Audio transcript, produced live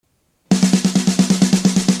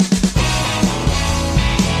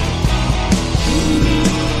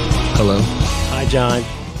John.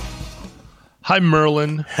 Hi,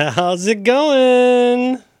 Merlin. How's it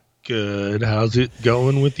going? Good. How's it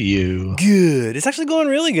going with you? Good. It's actually going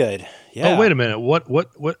really good. Yeah. Oh, wait a minute.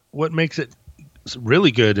 What makes it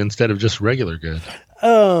really good instead of just regular good?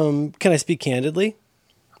 Can I speak candidly?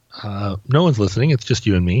 No one's listening. It's just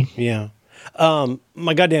you and me. Yeah.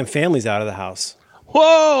 My goddamn family's out of the house.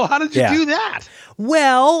 Whoa! How did you do that?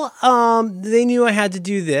 Well, they knew I had to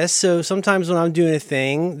do this, so sometimes when I'm doing a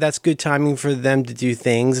thing, that's good timing for them to do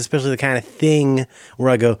things, especially the kind of thing where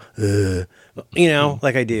I go,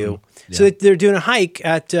 like I do. Yeah. So they're doing a hike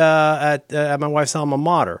at my wife's alma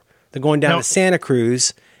mater. They're going down to Santa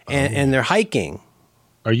Cruz, and they're hiking.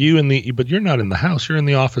 Are you but you're not in the house. You're in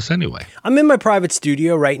the office anyway. I'm in my private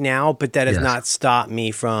studio right now, but that has not stopped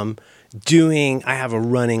me from I have a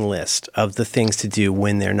running list of the things to do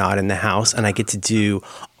when they're not in the house, and I get to do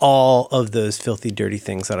all of those filthy, dirty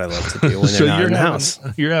things that I love to do when they're not in the house.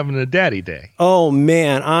 You're having a daddy day. Oh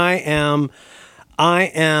man, I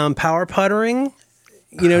am power puttering.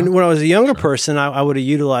 When I was a younger person, I would have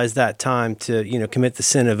utilized that time to, commit the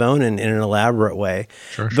sin of owning in an elaborate way.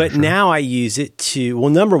 But now I use it to,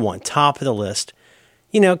 number one, top of the list,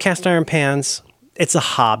 cast iron pans. It's a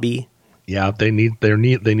hobby. Yeah, they need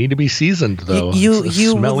to be seasoned though.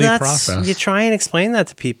 Smelly process. You try and explain that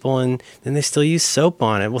to people, and then they still use soap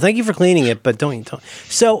on it. Well, thank you for cleaning it, but don't.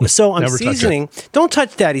 So I'm seasoning. Don't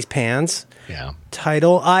touch Daddy's pans. Yeah.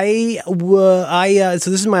 Title. So this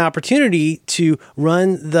is my opportunity to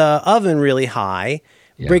run the oven really high.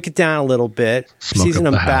 Yeah. Break it down a little bit, season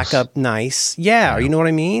them back up nice. Yeah, you know what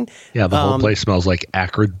I mean? Yeah, the whole place smells like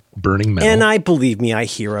acrid burning metal. And believe me, I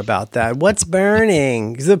hear about that. What's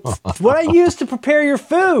burning? What I use to prepare your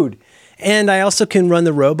food. And I also can run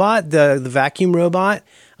the robot, the vacuum robot.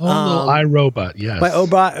 Oh, the iRobot, yes. My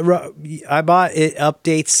iBot, it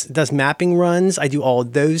updates, does mapping runs. I do all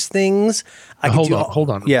those things.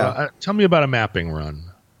 Hold on. Yeah. Tell me about a mapping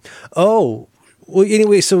run. Oh, well,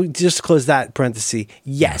 anyway, so just to close that parenthesis,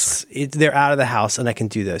 yes, they're out of the house and I can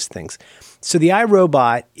do those things. So the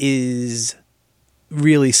iRobot is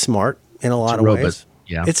really smart in a lot of ways.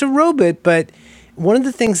 Yeah. It's a robot, but one of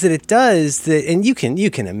the things that it does and you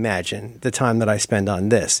can imagine the time that I spend on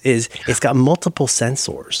this is it's got multiple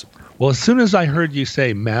sensors. Well, as soon as I heard you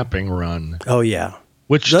say mapping run. Oh yeah.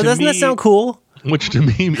 Doesn't that sound cool? Which to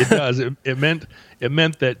me it does. It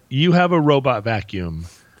meant that you have a robot vacuum.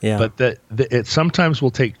 Yeah. But that it sometimes will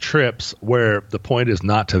take trips where the point is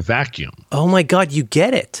not to vacuum. Oh my God, you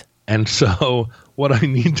get it. And so what I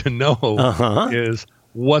need to know is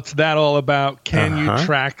what's that all about? Can you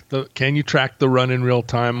track the run in real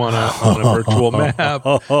time on a virtual map?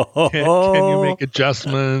 Can you make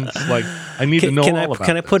adjustments? Like I need to know all about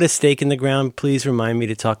Can I put a stake in the ground? Please remind me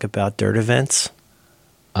to talk about dirt events.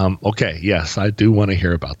 Okay. Yes, I do want to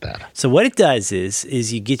hear about that. So what it does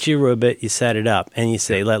is you get your robot, you set it up, and you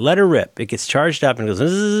say, let her rip. It gets charged up and it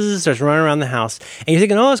goes, starts running around the house. And you're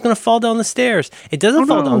thinking, it's going to fall down the stairs. It doesn't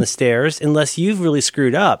fall down the stairs unless you've really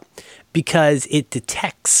screwed up, because it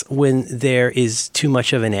detects when there is too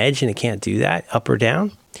much of an edge, and it can't do that, up or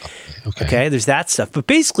down. Okay, there's that stuff. But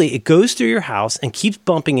basically, it goes through your house and keeps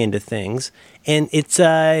bumping into things, and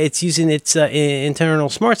it's using its internal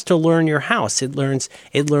smarts to learn your house. It learns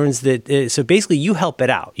that. So basically, you help it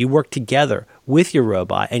out. You work together with your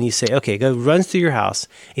robot, and you say, okay, go runs through your house.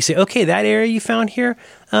 You say, okay, that area you found here,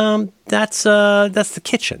 that's the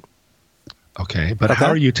kitchen. Okay, but how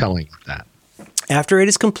are you telling that? After it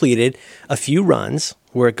is completed a few runs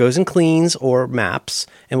where it goes and cleans or maps,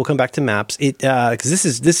 and we'll come back to maps. Because this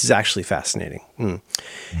is actually fascinating.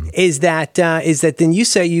 Is that then you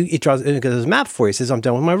say it draws a map for you. It says I'm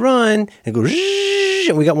done with my run, and it goes.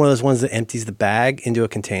 And we got one of those ones that empties the bag into a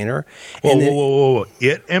container. Whoa!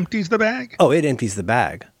 It empties the bag? Oh, it empties the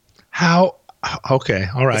bag. How? Okay,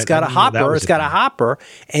 all right. It's got a hopper,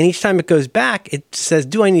 and each time it goes back, it says,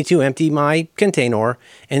 "Do I need to empty my container?"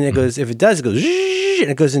 And it goes. If it does, it goes,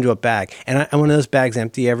 and it goes into a bag. And when those bags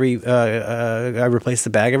empty I replace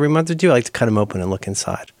the bag every month or two. I like to cut them open and look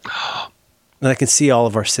inside, and I can see all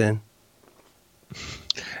of our sin.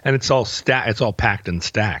 And it's all packed and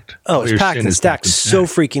stacked. Oh, it's packed and stacked so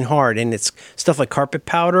freaking hard. And it's stuff like carpet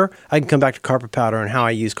powder. I can come back to carpet powder and how I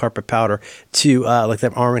use carpet powder to, like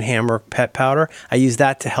that Arm & Hammer pet powder. I use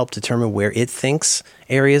that to help determine where it thinks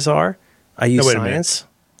areas are. I use science.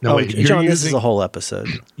 John, this is a whole episode.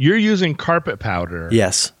 You're using carpet powder.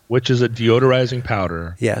 Yes. Which is a deodorizing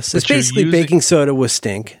powder. Yes. It's basically baking soda with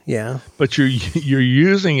stink. Yeah. But you're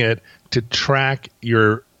using it to track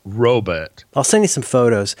your robot. I'll send you some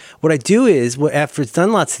photos. What I do is, after it's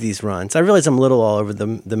done lots of these runs, I realize I'm a little all over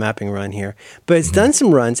the mapping run here, but it's done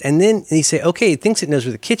some runs, and then you say, okay, it thinks it knows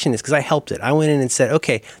where the kitchen is because I helped it. I went in and said,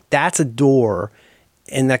 okay, that's a door,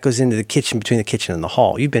 and that goes into the kitchen, between the kitchen and the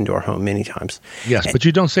hall. You've been to our home many times. Yes, but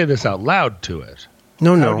you don't say this out loud to it.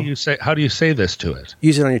 No. How do you say this to it?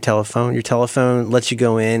 Use it on your telephone. Your telephone lets you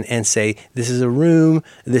go in and say, this is a room,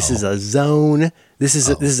 this is a zone, this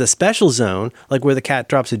is a special zone, like where the cat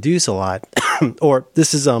drops a deuce a lot, or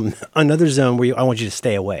this is another zone where I want you to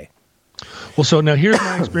stay away. Well, so now here's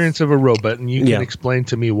my experience of a robot, and you can explain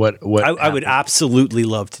to me what I would absolutely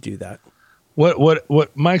love to do that.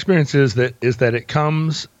 What my experience is that it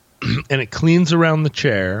comes and it cleans around the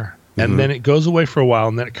chair, and then it goes away for a while,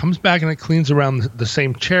 and then it comes back and it cleans around the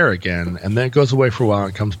same chair again, and then it goes away for a while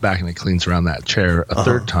and it comes back and it cleans around that chair a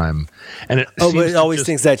third time. And but it always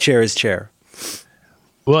thinks that chair is chair.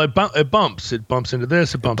 Well, it bumps. It bumps into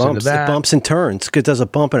this. It bumps into that. It bumps and turns. It does a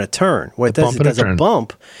bump and a turn. What it does a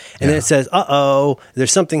bump, and then it says, "Uh-oh,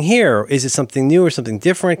 there's something here. Is it something new or something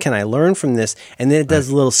different? Can I learn from this?" And then it does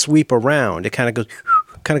a little sweep around. It kind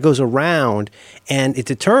of goes around, and it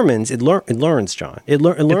determines. It learns, John. It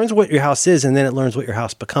learns what your house is, and then it learns what your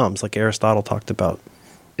house becomes, like Aristotle talked about.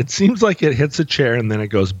 It seems like it hits a chair, and then it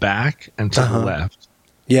goes back and to the left.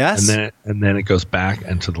 Yes, and then it goes back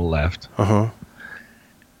and to the left.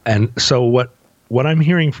 And so what I'm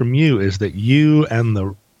hearing from you is that you and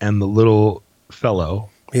the little fellow.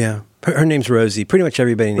 Yeah. Her name's Rosie. Pretty much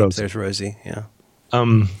everybody names theirs Rosie. Yeah.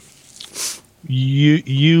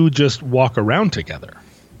 You just walk around together.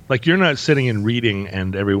 Like you're not sitting and reading,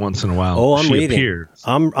 and every once in a while I'm she reading. appears.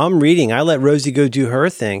 I'm reading. I let Rosie go do her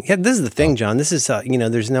thing. Yeah, this is the thing, John. This is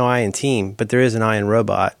there's no I in team, but there is an I in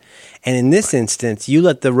robot. And in this instance, you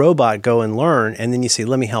let the robot go and learn, and then you say,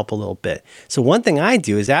 let me help a little bit. So one thing I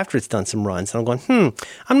do is after it's done some runs, and I'm going,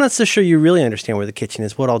 I'm not so sure you really understand where the kitchen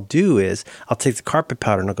is. What I'll do is I'll take the carpet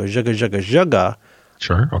powder and I'll go zhugga, zhugga, zhugga.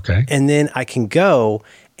 Sure, okay. And then I can go,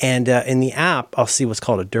 and in the app, I'll see what's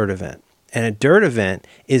called a dirt event. And a dirt event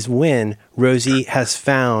is when Rosie has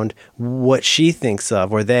found what she thinks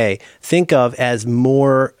of, or they think of as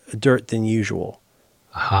more dirt than usual.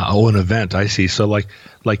 An event. I see. So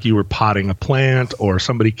like you were potting a plant, or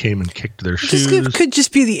somebody came and kicked their shoes. It could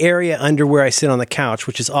just be the area under where I sit on the couch,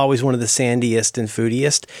 which is always one of the sandiest and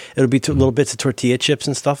foodiest. It'll be little bits of tortilla chips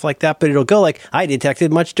and stuff like that, but it'll go like, I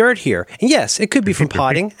detected much dirt here. And yes, it could be from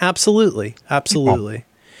potting. Absolutely.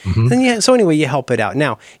 So anyway, you help it out.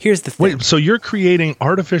 Now, here's the thing. Wait, so you're creating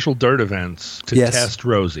artificial dirt events to test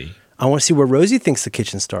Rosie. I want to see where Rosie thinks the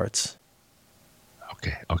kitchen starts.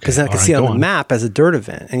 Okay. Because I can see on the map as a dirt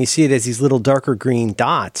event, and you see it as these little darker green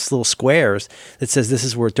dots, little squares that says this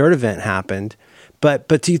is where a dirt event happened. But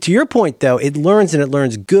to your point, though, it learns and it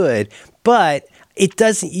learns good, but it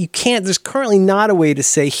doesn't. You can't. There's currently not a way to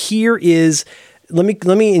say here is. Let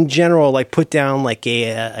me in general put down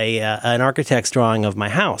an architect's drawing of my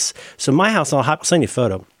house. So my house, I'll send you a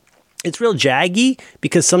photo. It's real jaggy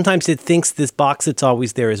because sometimes it thinks this box that's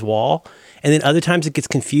always there is wall. And then other times it gets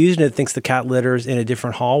confused and it thinks the cat litter's in a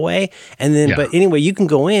different hallway. And then, But anyway, you can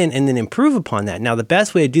go in and then improve upon that. Now, the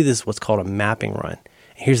best way to do this is what's called a mapping run.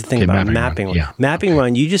 Here's the thing about a mapping run. Yeah. Mapping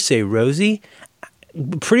run, you just say, Rosie,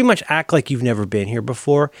 pretty much act like you've never been here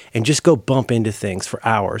before and just go bump into things for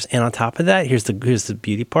hours. And on top of that, here's the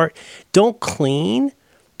beauty part. Don't clean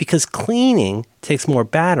because cleaning takes more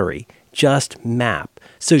battery. Just map.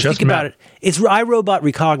 So think about it. It's iRobot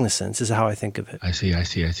recognizance is how I think of it. I see.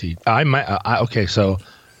 Okay, so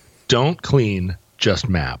don't clean, just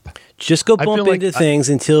map. Just go bump into things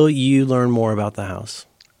until you learn more about the house.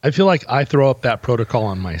 I feel like I throw up that protocol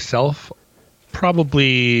on myself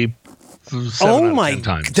probably 7 out of 10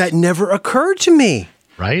 times. That never occurred to me.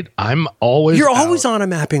 Right? You're always on a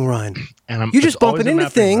mapping run. And you're just bumping into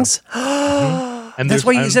things. And that's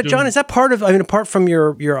why you said, John, is that part of, apart from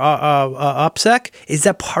your OPSEC, is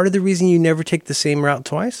that part of the reason you never take the same route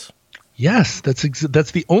twice? Yes, that's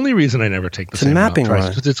the only reason I never take the same route twice,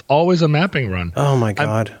 because it's always a mapping run. Oh my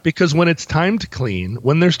God. Because when it's time to clean,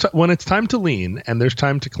 when it's time to lean and there's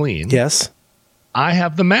time to clean. Yes. I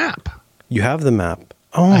have the map. You have the map.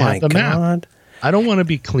 Oh my God. Map. I don't want to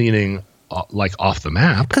be cleaning off the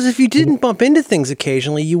map. Because if you didn't bump into things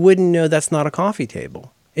occasionally, you wouldn't know that's not a coffee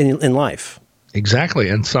table in life. Exactly.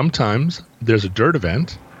 And sometimes there's a dirt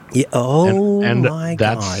event. Yeah. Oh, and my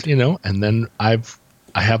God. And then I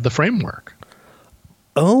have the framework.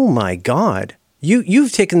 Oh, my God.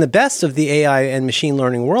 You've taken the best of the AI and machine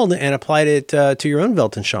learning world and applied it to your own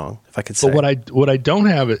Weltanschauung, if I could say. But what I don't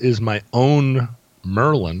have is my own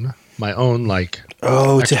Merlin, my own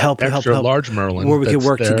to help large Merlin, where we could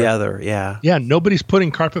work together. Yeah, yeah. Nobody's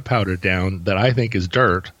putting carpet powder down that I think is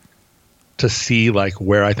dirt to see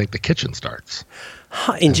where I think the kitchen starts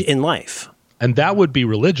in life. And that would be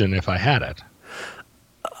religion if I had it.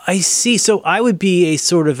 I see. So I would be a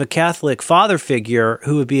sort of a Catholic father figure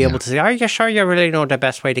who would be able to say, "Are you sure you really know the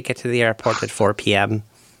best way to get to the airport at 4 p.m.?"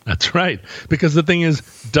 That's right. Because the thing is,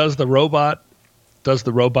 does the robot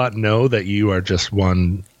know that you are just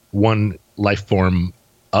one life form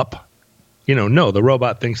up? No. The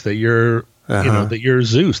robot thinks that you're that you're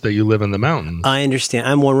Zeus, that you live in the mountains. I understand.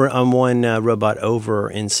 I'm one robot over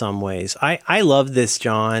in some ways. I love this,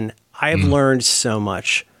 John. I have learned so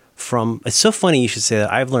much from. It's so funny you should say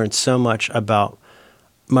that. I've learned so much about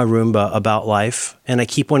my Roomba, about life, and I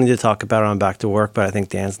keep wanting to talk about it on Back to Work, but I think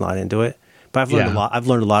Dan's not into it. But I've learned a lot. I've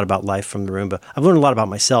learned a lot about life from the Roomba. I've learned a lot about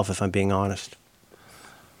myself, if I'm being honest.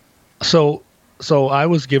 So I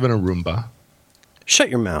was given a Roomba. Shut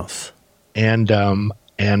your mouth. And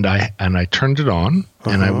I turned it on,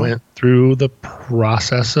 and I went through the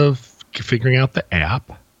process of figuring out the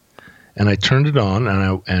app, and I turned it on,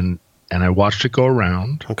 and I watched it go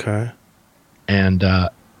around. Okay. And I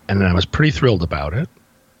was pretty thrilled about it.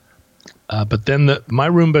 But then my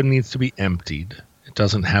Roomba needs to be emptied. It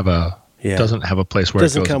doesn't have a place where it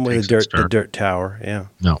doesn't come with the dirt tower. Yeah.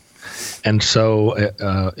 No. And so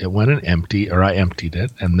it went and I emptied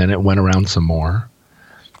it, and then it went around some more.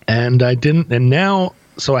 And I didn't, and now,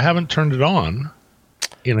 so I haven't turned it on.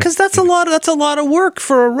 Because that's a lot of work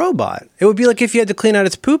for a robot. It would be like if you had to clean out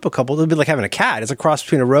its poop it would be like having a cat. It's a cross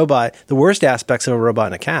between a robot, the worst aspects of a robot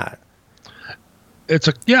and a cat. It's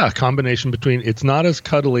a combination between, it's not as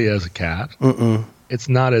cuddly as a cat. It's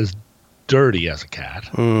not as dirty as a cat.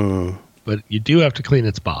 But you do have to clean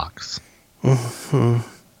its box.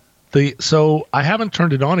 So I haven't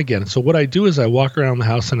turned it on again. So what I do is I walk around the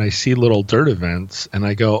house and I see little dirt events, and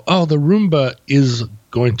I go, oh, the Roomba is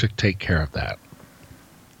going to take care of that.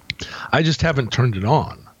 I just haven't turned it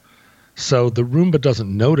on. So the Roomba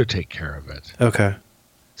doesn't know to take care of it. Okay.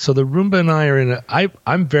 So the Roomba and I are I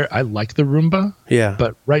like the Roomba. Yeah.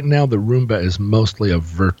 But right now the Roomba is mostly a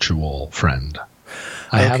virtual friend.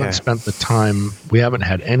 I haven't spent the time. We haven't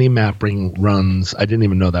had any mapping runs. I didn't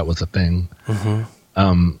even know that was a thing.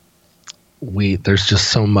 There's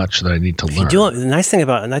just so much that I need to learn. The nice thing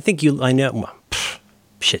about it, and I think you love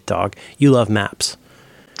maps.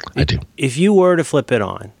 I do. If you were to flip it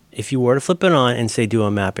on and say do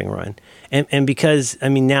a mapping run, and because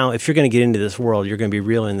now if you're going to get into this world, you're going to be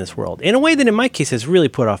real in this world in a way that in my case has really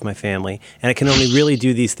put off my family, and I can only really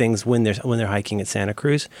do these things when they're hiking at Santa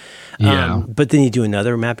Cruz. But then you do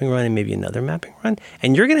another mapping run and maybe another mapping run,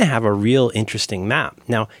 and you're going to have a real interesting map.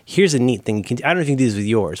 Now here's a neat thing. I don't know if you can do this with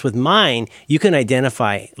yours. With mine, you can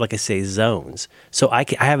identify, like I say, zones. So I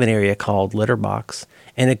have an area called litter box.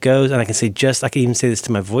 And it goes, and I can even say this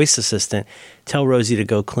to my voice assistant, tell Rosie to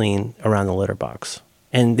go clean around the litter box.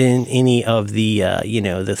 And then any of the,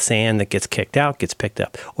 the sand that gets kicked out gets picked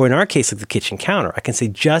up. Or in our case, like the kitchen counter, I can say,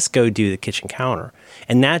 just go do the kitchen counter.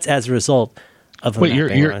 And that's as a result of a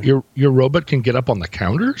mapping run. Your robot can get up on the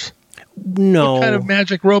counters? No. What kind of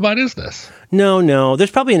magic robot is this? No.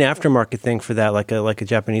 There's probably an aftermarket thing for that, like a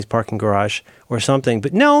Japanese parking garage or something.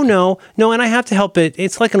 But no. And I have to help it.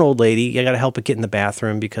 It's like an old lady. I got to help it get in the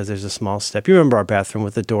bathroom because there's a small step. You remember our bathroom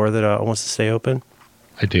with the door that wants to stay open?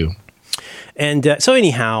 I do. And so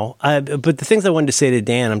anyhow, but the things I wanted to say to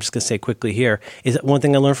Dan, I'm just going to say quickly here, is that one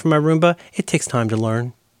thing I learned from my Roomba, it takes time to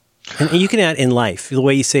learn. And you can add in life, the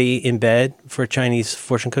way you say in bed for a Chinese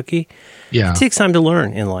fortune cookie. Yeah. It takes time to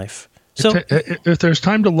learn in life. So if there's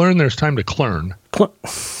time to learn, there's time to clern.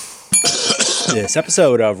 This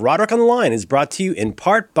episode of Roderick on the Line is brought to you in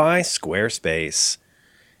part by Squarespace.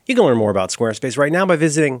 You can learn more about Squarespace right now by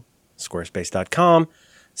visiting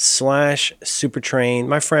squarespace.com/supertrain.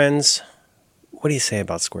 My friends, what do you say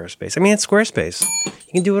about Squarespace? It's Squarespace.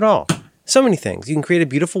 You can do it all. So many things. You can create a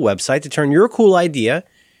beautiful website to turn your cool idea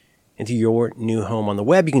into your new home on the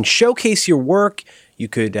web. You can showcase your work. You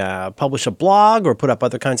could publish a blog or put up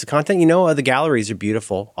other kinds of content. The galleries are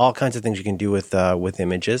beautiful. All kinds of things you can do with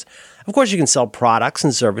images. Of course, you can sell products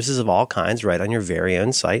and services of all kinds right on your very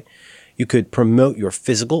own site. You could promote your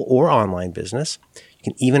physical or online business. You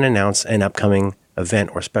can even announce an upcoming event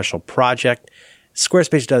or special project.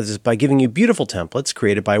 Squarespace does this by giving you beautiful templates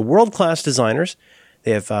created by world-class designers. They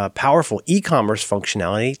have powerful e-commerce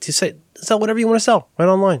functionality to sell whatever you want to sell right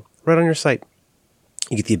online, right on your site.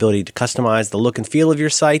 You get the ability to customize the look and feel of your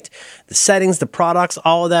site, the settings, the products,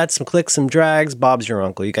 all of that, some clicks, some drags. Bob's your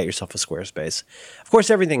uncle. You got yourself a Squarespace. Of course,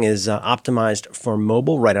 everything is optimized for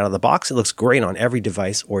mobile right out of the box. It looks great on every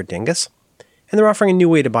device or dingus. And they're offering a new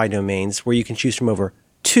way to buy domains where you can choose from over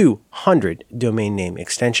 200 domain name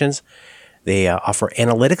extensions. They offer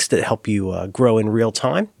analytics that help you grow in real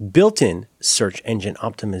time, built-in search engine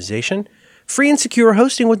optimization, free and secure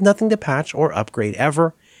hosting with nothing to patch or upgrade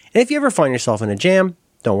ever. And if you ever find yourself in a jam,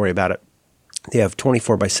 don't worry about it. They have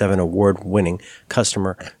 24/7 award-winning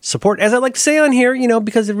customer support. As I like to say on here,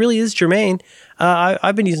 because it really is germane,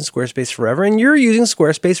 I've been using Squarespace forever, and you're using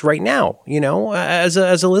Squarespace right now, as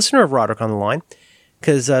a listener of Roderick on the Line,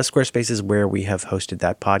 because Squarespace is where we have hosted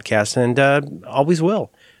that podcast and always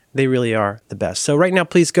will. They really are the best. So right now,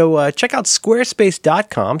 please go check out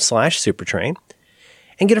squarespace.com/supertrain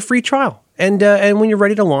and get a free trial. And when you're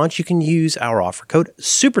ready to launch, you can use our offer code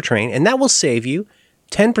SUPERTRAIN, and that will save you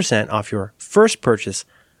 10% off your first purchase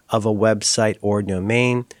of a website or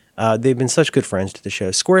domain. They've been such good friends to the show.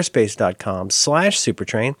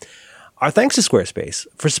 Squarespace.com/supertrain. Our thanks to Squarespace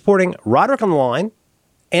for supporting Roderick on the Line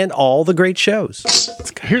and all the great shows.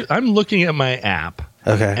 Here, I'm looking at my app.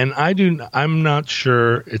 Okay. And I'm not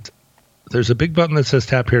sure there's a big button that says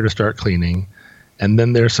tap here to start cleaning. And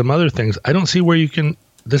then there's some other things. I don't see where you can.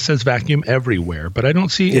 This says vacuum everywhere, but I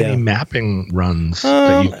don't see any mapping runs.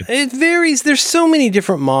 That you could. It varies. There's so many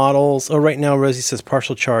different models. Oh, right now, Rosie says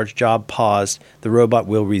partial charge, job paused. The robot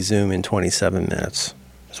will resume in 27 minutes.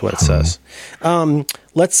 That's what it says.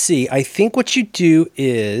 Let's see. I think what you do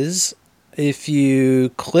is if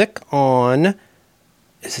you click on,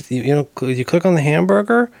 you click on the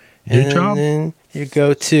hamburger, and then you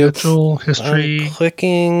go to schedule, history,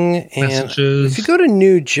 clicking, messages. And if you go to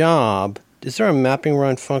new job. Is there a mapping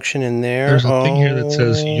run function in there? There's a thing here that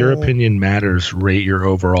says, your opinion matters, rate your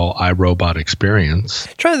overall iRobot experience.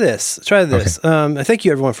 Try this. Okay. Thank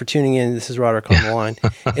you, everyone, for tuning in. This is Roderick on the Line.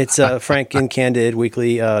 It's Frank and Candid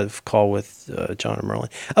weekly call with John and Merlin.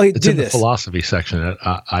 Okay, it's in the philosophy section at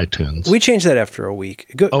iTunes. We changed that after a week.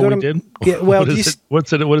 We did? Yeah, well,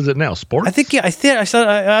 what is it now? Sports? I think, I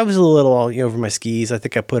was a little over my skis. I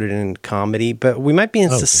think I put it in comedy, but we might be in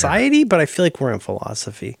society, but I feel like we're in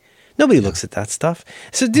philosophy. Nobody looks at that stuff.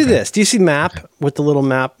 So do this. Do you see map with the little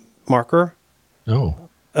map marker? No.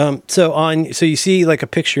 So you see like a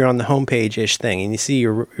picture on the homepage-ish thing, and you see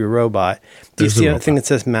your robot. Do you see a thing that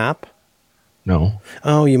says map? No.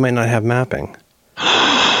 Oh, you might not have mapping.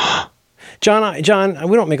 John,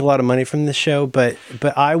 we don't make a lot of money from this show, but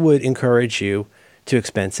I would encourage you to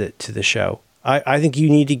expense it to the show. I think you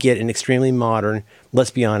need to get an extremely modern,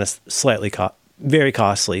 let's be honest, slightly very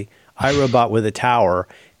costly iRobot with a tower,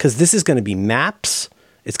 because this is going to be maps.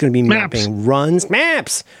 It's going to be mapping runs.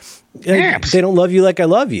 Maps. They don't love you like I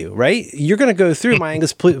love you, right? You're going to go through my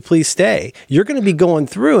Angus, please stay. You're going to be going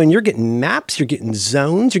through, and you're getting maps. You're getting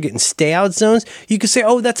zones. You're getting stay out zones. You could say,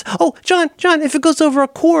 John, if it goes over a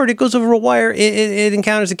cord, it goes over a wire, it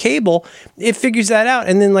encounters a cable, it figures that out,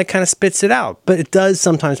 and then like kind of spits it out. But it does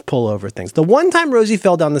sometimes pull over things. The one time Rosie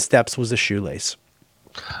fell down the steps was a shoelace.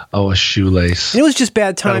 Oh, a shoelace. It was just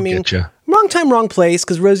bad timing. That'll get you. Wrong time, wrong place,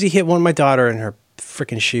 because Rosie hit my daughter in her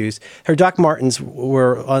freaking shoes. Her Doc Martens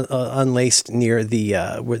were unlaced near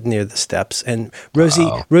the steps, and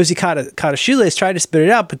Rosie caught a shoelace, tried to spit it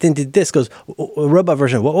out, but then did this. Goes a robot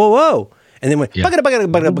version. Whoa, and then went bucket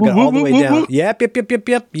all the way down. Yep.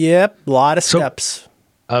 A lot of steps.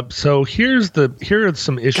 So here are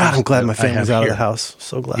some issues. God, I'm glad my family's out of the house.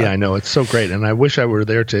 So glad. Yeah, I know. It's so great. And I wish I were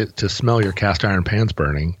there to smell your cast iron pans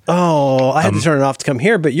burning. Oh, I had to turn it off to come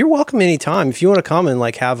here, but you're welcome anytime. If you want to come and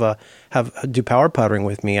like do power puttering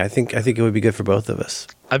with me, I think it would be good for both of us.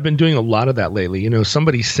 I've been doing a lot of that lately.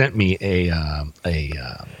 Somebody sent me a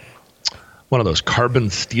one of those carbon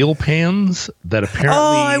steel pans that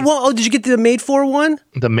apparently. Did you get the made for one?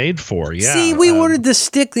 The made for, yeah. See, we ordered the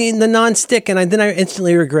stick, the non-stick, and then I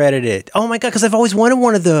instantly regretted it. Oh my God, because I've always wanted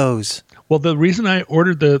one of those. Well, the reason I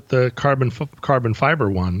ordered the carbon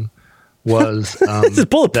fiber one was it's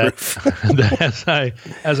bulletproof. that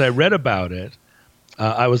as I read about it,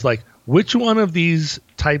 I was like, which one of these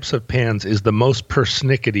types of pans is the most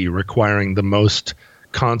persnickety, requiring the most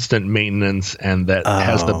constant maintenance, and that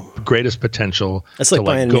has the greatest potential to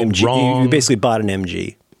buying go an MG. wrong? You basically bought an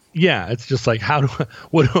MG. Yeah, it's just like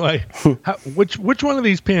which one of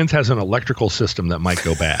these pans has an electrical system that might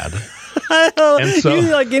go bad? And so,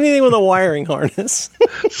 you like anything with a wiring harness.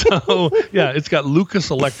 So yeah, it's got Lucas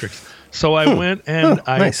Electrics. So I went and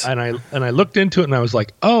I looked into it, and I was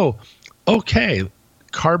like, oh, okay,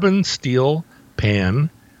 carbon steel pan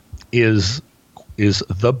is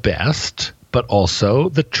the best. but also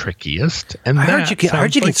the trickiest. And I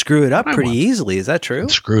heard you can screw it up pretty easily. Is that true?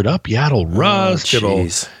 Screw it up, yeah. It'll rust.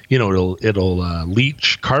 It'll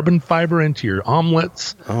leach carbon fiber into your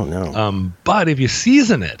omelets. Oh no! But if you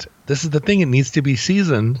season it, this is the thing. It needs to be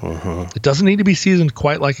seasoned. It doesn't need to be seasoned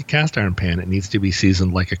quite like a cast iron pan. It needs to be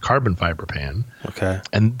seasoned like a carbon fiber pan. Okay.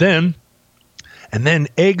 And then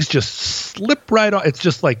eggs just slip right off. It's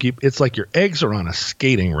just like it's like your eggs are on a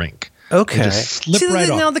skating rink. Okay. They just slip right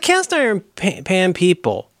off. Now the cast iron pan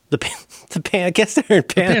people, the cast iron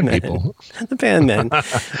pan men, people, the pan men,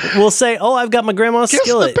 will say, "Oh, I've got my grandma's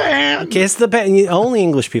skillet." Kiss the pan. Kiss the pan. Only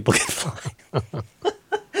English people can fly.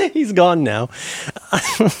 He's gone now.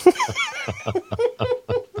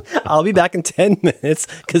 I'll be back in 10 minutes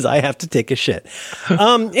because I have to take a shit.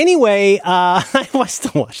 Anyway, I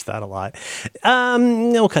still watch that a lot.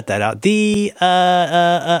 We'll cut that out.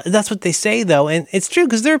 That's what they say, though. And it's true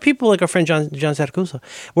because there are people like our friend John Saracusa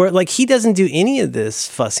where like he doesn't do any of this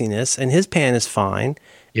fussiness and his pan is fine.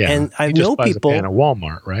 Yeah, and I know people a pan at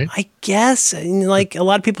Walmart, right? I guess. And like a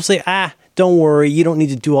lot of people say, don't worry, you don't need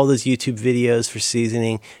to do all those YouTube videos for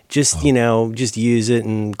seasoning. Just, just use it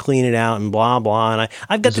and clean it out and blah, blah. And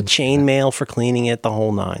I've got the chainmail for cleaning it, the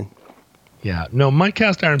whole nine. Yeah. No, my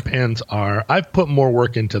cast iron pans I've put more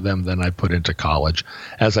work into them than I put into college,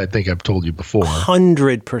 as I think I've told you before.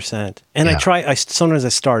 100%. And sometimes I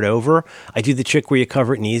start over. I do the trick where you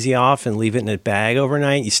cover it in Easy Off and leave it in a bag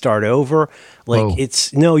overnight. You start over.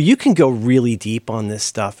 You can go really deep on this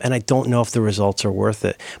stuff, and I don't know if the results are worth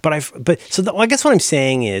it. I guess what I'm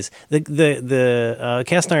saying is the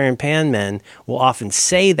cast iron pan men will often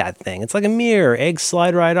say that thing. It's like a mirror. Eggs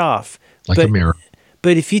slide right off. A mirror.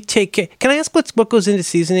 But if you take, can I ask what goes into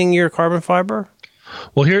seasoning your carbon fiber?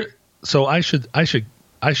 Well, I should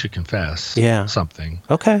confess something.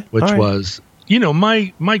 Okay. Which was,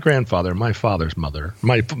 my grandfather, my father's mother,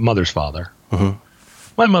 my mother's father. Mm-hmm.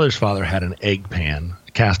 My mother's father had an egg pan,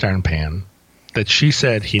 a cast iron pan, that she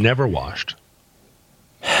said he never washed.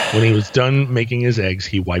 When he was done making his eggs,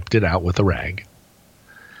 he wiped it out with a rag.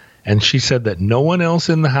 And she said that no one else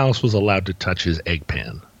in the house was allowed to touch his egg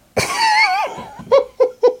pan.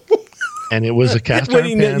 And it was a cast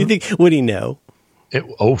iron pan. Would he know?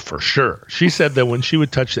 For sure. She said that when she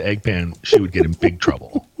would touch the egg pan, she would get in big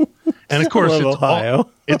trouble. And of course,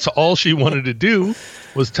 it's all she wanted to do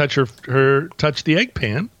was touch the egg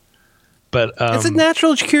pan. But it's a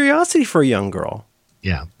natural curiosity for a young girl.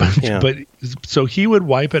 Yeah, but so he would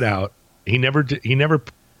wipe it out.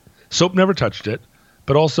 Soap never touched it,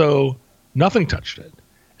 but also nothing touched it.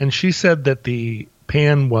 And she said that the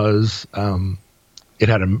pan was.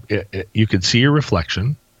 You could see your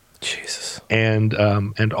reflection. Jesus. And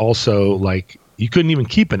also like you couldn't even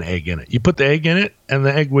keep an egg in it. You put the egg in it and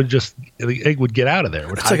the egg would get out of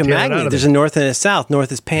there. It's like a magnet. There's a north and a south.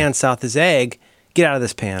 North is pan, south is egg. Get out of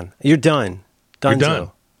this pan. You're done. You're done.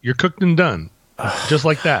 You're cooked and done. Just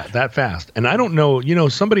like that fast. And I don't know,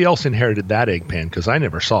 somebody else inherited that egg pan because I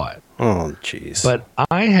never saw it. Oh, jeez. But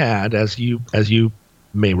I had, as you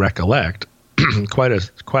may recollect, quite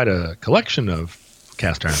a collection of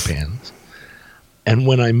cast iron pans. And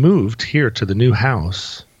when I moved here to the new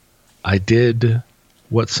house, I did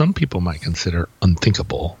what some people might consider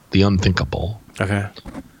the unthinkable. Okay.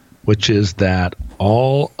 Which is that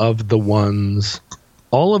all of the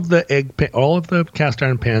cast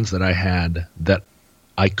iron pans that I had that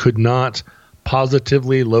I could not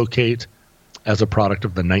positively locate as a product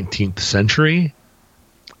of the 19th century,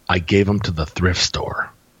 I gave them to the thrift store.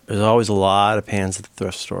 There's always a lot of pans at the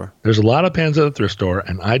thrift store. There's a lot of pans at the thrift store,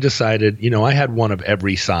 and I decided, I had one of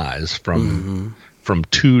every size from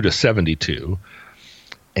 2 to 72,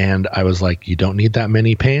 and I was like, you don't need that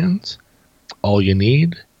many pans. All you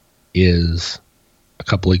need is a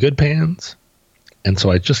couple of good pans, and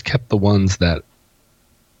so I just kept the ones that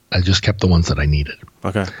I needed.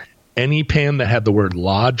 Okay. Any pan that had the word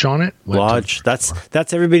Lodge on it. Lodge. That's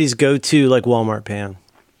everybody's go-to like Walmart pan.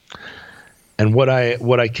 And what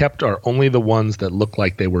I kept are only the ones that look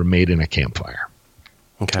like they were made in a campfire.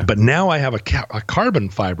 Okay. But now I have a carbon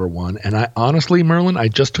fiber one, and I honestly, Merlin, I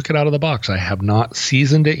just took it out of the box. I have not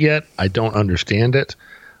seasoned it yet. I don't understand it.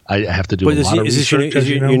 I have to do a lot of research. Is this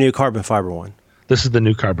your new carbon fiber one? This is the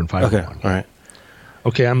new carbon fiber one. Okay, all right.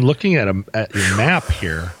 Okay, I'm looking at your map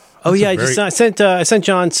here. I sent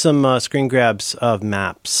John some screen grabs of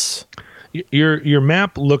maps. Your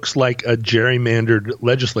map looks like a gerrymandered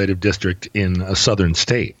legislative district in a southern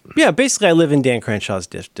state. Yeah, basically, I live in Dan Crenshaw's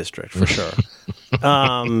district for sure.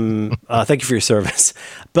 Thank you for your service.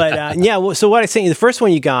 But so what I sent you, the first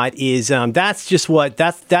one you got is that's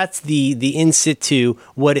the in situ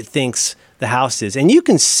what it thinks the house is, and you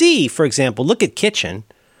can see, for example, look at kitchen,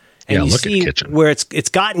 And you look see at the kitchen. where it's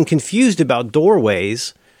gotten confused about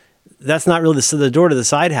doorways. That's not really the door to the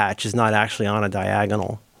side hatch is not actually on a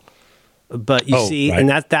diagonal. But you see, right.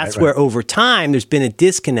 and that's where over time there's been a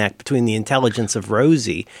disconnect between the intelligence of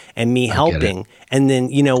Rosie and me helping. And then,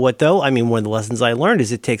 you know what, though? I mean, one of the lessons I learned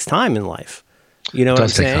is it takes time in life. You know what I'm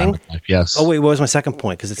saying? Yes. Oh, wait, what was my second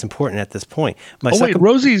point? Because it's important at this point.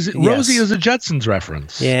 Rosie is a Jetsons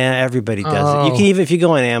reference. Yeah, everybody does it. You can even, if you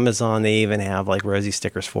go on Amazon, they even have like Rosie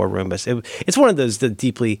stickers for Roombas. It's one of those that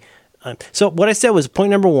deeply... so what I said was point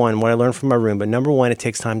number one, what I learned from my Roomba. Number one, it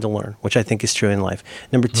takes time to learn, which I think is true in life.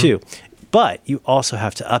 Number two, but you also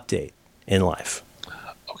have to update in life.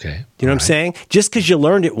 Okay. You know what I'm saying? Just because you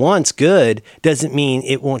learned it once good doesn't mean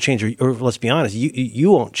it won't change. Or let's be honest, you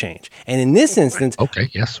won't change. And in this instance,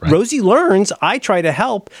 Rosie learns. I try to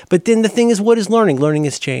help. But then the thing is, what is learning? Learning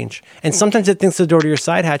is change. And sometimes it thinks the door to your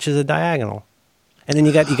side hatch is a diagonal. And then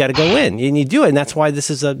you got to go in and you do it. And that's why this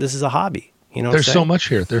is a hobby. You know, there's so much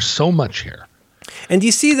here. There's so much here. And do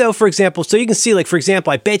you see, though, for example, so you can see, like, for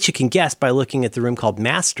example, I bet you can guess by looking at the room called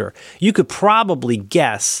Master. You could probably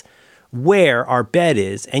guess where our bed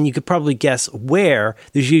is, and you could probably guess where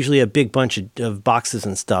there's usually a big bunch of boxes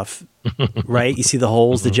and stuff, right? You see the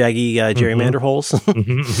holes, the jaggy gerrymander holes.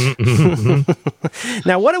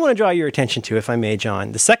 Now, what I want to draw your attention to, if I may,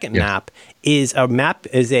 John, the second map is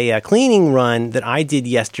a cleaning run that I did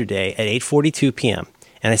yesterday at 8:42 p.m.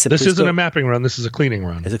 And I said, this isn't a mapping run. This is a cleaning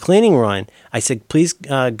run. It's a cleaning run. I said, please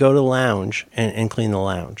go to the lounge and clean the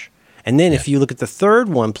lounge. And then if you look at the third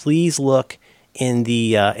one, please look in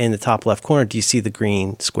the top left corner. Do you see the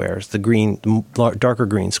green squares, the darker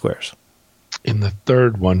green squares? In the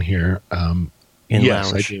third one here,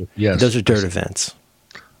 yes, lounge. I do. Yes, those are dirt events.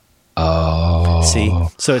 Oh, see,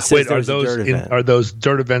 so it says are those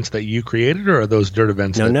dirt events that you created, or are those dirt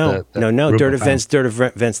events? No, dirt events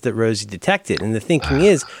that Rosie detected. And the thinking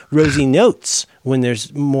is, Rosie notes when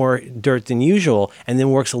there's more dirt than usual, and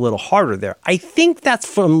then works a little harder there. I think that's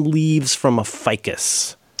from leaves from a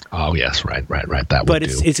ficus. Oh yes, right. That but would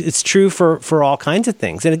do. It's true for all kinds of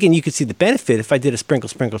things. And again, you could see the benefit if I did a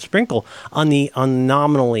sprinkle on the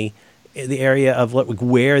nominally the area of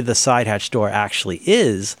where the side hatch door actually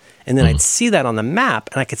is, and then I'd see that on the map,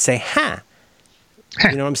 and I could say,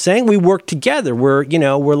 you know what I'm saying? We work together. We're in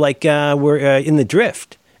the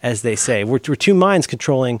drift, as they say. We're two minds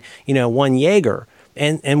controlling one Jaeger,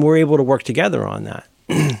 and we're able to work together on that.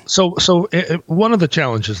 So one of the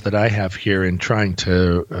challenges that I have here in trying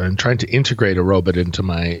to integrate a robot into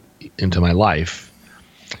my life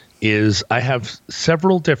is I have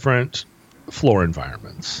several different floor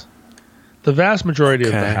environments. The vast majority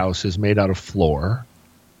of the house is made out of floor,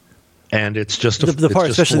 and it's just the part,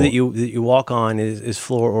 especially that you walk on, is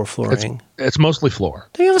floor or flooring. It's mostly floor.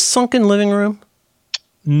 Do you have a sunken living room?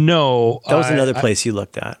 No, that was another place you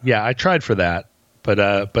looked at. Yeah, I tried for that, but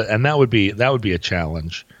that would be a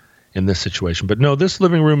challenge in this situation. But no, this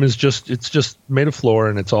living room is just made of floor,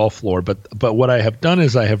 and it's all floor. But what I have done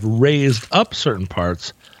is I have raised up certain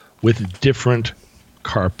parts with different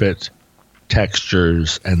carpet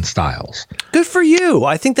textures and styles. Good for you.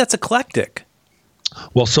 I think that's eclectic.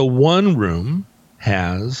 Well, so one room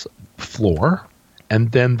has floor,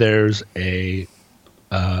 and then there's a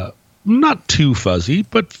not too fuzzy,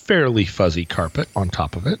 but fairly fuzzy carpet on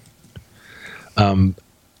top of it.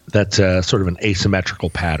 That's sort of an asymmetrical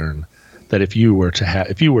pattern that if you were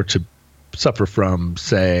to suffer from,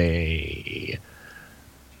 say,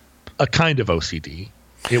 a kind of OCD,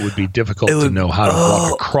 it would be difficult to know how to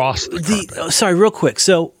walk across the carpet. Sorry, real quick.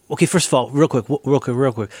 So, okay, first of all, real quick.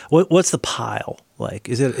 What's the pile like?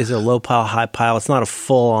 Is it a low pile, high pile? It's not a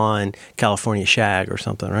full-on California shag or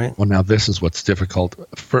something, right? Well, now this is what's difficult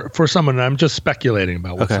for someone. I'm just speculating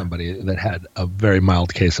about what somebody that had a very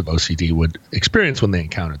mild case of OCD would experience when they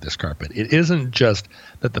encountered this carpet. It isn't just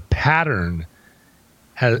that the pattern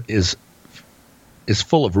is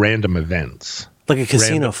full of random events. Like a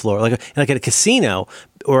casino floor, like at a casino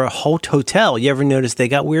or a hotel. You ever notice they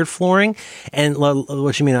got weird flooring? And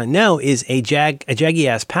what you may not know is a jaggy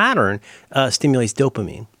ass pattern stimulates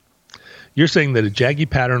dopamine. You're saying that a jaggy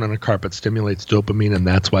pattern on a carpet stimulates dopamine, and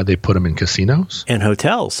that's why they put them in casinos and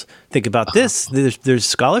hotels. Think about this. There's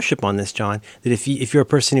scholarship on this, John. That if you're a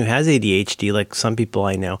person who has ADHD, like some people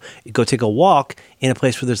I know, you go take a walk in a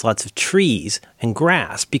place where there's lots of trees and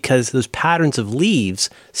grass, because those patterns of leaves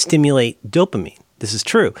stimulate dopamine. This is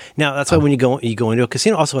true. Now that's why when you go into a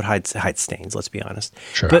casino, also it hides stains. Let's be honest.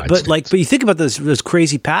 Sure, but you think about those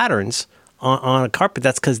crazy patterns on a carpet.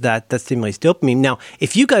 That's because that stimulates dopamine. Now,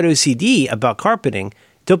 if you got OCD about carpeting,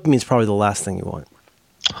 dopamine is probably the last thing you want.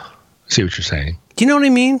 See what you're saying? Do you know what I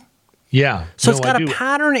mean? Yeah. So it's got a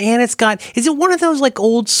pattern, and is it one of those like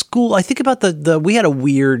old school? I think about we had a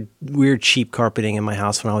weird cheap carpeting in my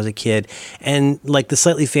house when I was a kid, and like the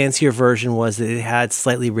slightly fancier version was that it had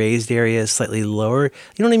slightly raised areas, slightly lower. You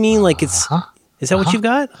know what I mean? Like is that what you've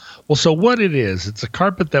got? Well, so what it is, it's a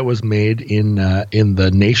carpet that was made in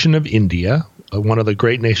the nation of India, one of the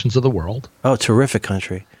great nations of the world. Oh, terrific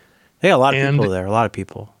country. They got a lot of people there, a lot of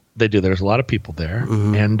people. They do. There's a lot of people there,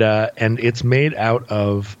 and it's made out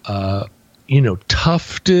of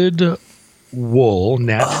tufted wool,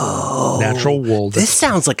 natural wool. This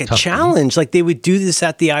sounds like a challenge. Like they would do this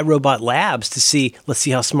at the iRobot Labs to see. Let's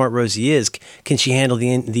see how smart Rosie is. Can she handle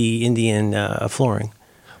the Indian flooring?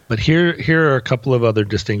 But here are a couple of other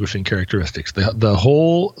distinguishing characteristics. The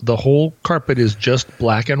whole carpet is just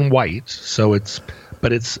black and white, so it's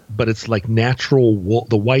like natural wool.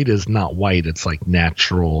 The white is not white; it's like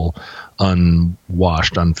natural,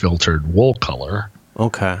 unwashed, unfiltered wool color.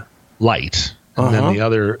 Okay. Light, and then the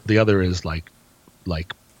other is like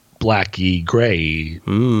blacky gray.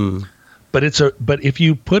 But if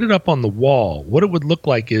you put it up on the wall, what it would look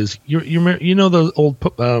like is you know those old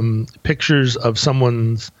pictures of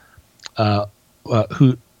someone's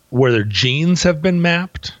where their genes have been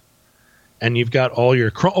mapped. And you've got all your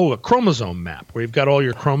a chromosome map where you've got all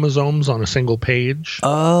your chromosomes on a single page.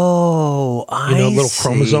 Oh, I see. Little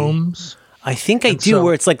chromosomes. I think I do,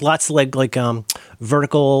 where it's like lots of like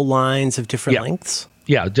vertical lines of different lengths.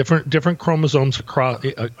 Yeah, different chromosomes across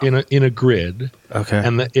in a grid. Okay.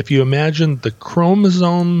 And if you imagine the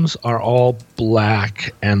chromosomes are all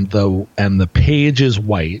black and the page is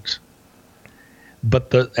white,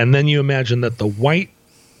 and then you imagine that the white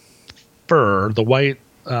fur, the white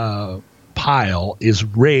pile is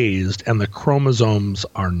raised and the chromosomes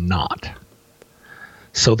are not.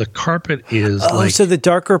 So the carpet is so the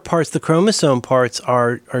darker parts, the chromosome parts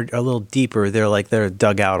are a little deeper. They're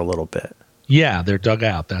dug out a little bit. Yeah, they're dug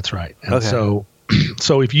out. That's right. And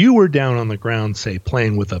so if you were down on the ground, say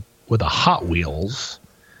playing with a Hot Wheels,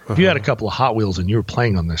 if you had a couple of Hot Wheels and you were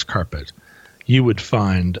playing on this carpet, you would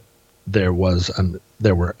find there were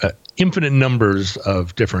infinite numbers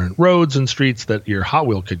of different roads and streets that your Hot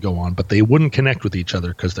Wheel could go on, but they wouldn't connect with each other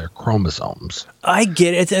because they're chromosomes. I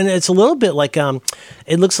get it, and it's a little bit like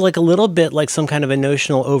it looks like a little bit like some kind of a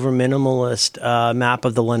notional over minimalist map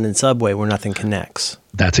of the London subway where nothing connects.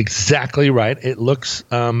 That's exactly right. It looks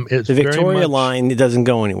it's the Victoria line. It doesn't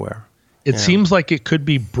go anywhere. It seems like it could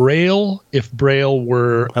be Braille if Braille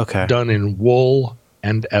were done in wool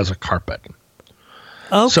and as a carpet.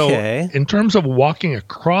 Okay. So in terms of walking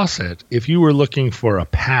across it, if you were looking for a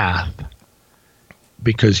path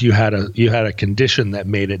because you had a condition that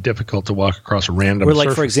made it difficult to walk across a random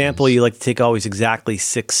surfaces. Or for example, you like to take always exactly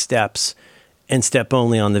 6 steps and step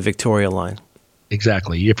only on the Victoria line.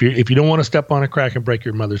 Exactly. If you don't want to step on a crack and break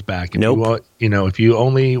your mother's back, if you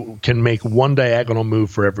only can make one diagonal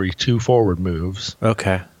move for every 2 forward moves.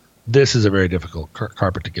 Okay. This is a very difficult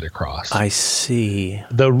carpet to get across. I see.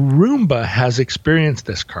 The Roomba has experienced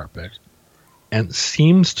this carpet and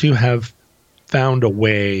seems to have found a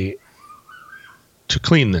way to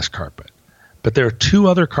clean this carpet. But there are 2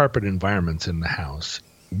 other carpet environments in the house,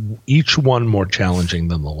 each one more challenging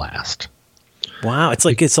than the last. Wow,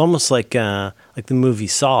 it's almost like the movie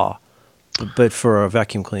Saw, but for a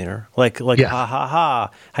vacuum cleaner. Like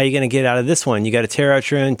how are you going to get out of this one? You got to tear out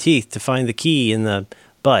your own teeth to find the key in the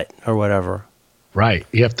butt or whatever. Right.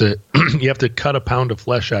 You have to cut a pound of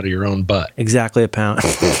flesh out of your own butt. Exactly a pound.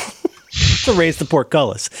 To raise the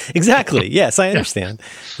portcullis. Exactly. Yes, I understand.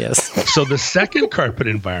 Yes. So the second carpet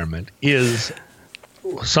environment is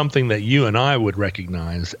something that you and I would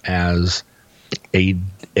recognize as a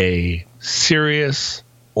serious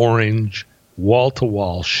orange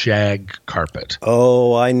wall-to-wall shag carpet.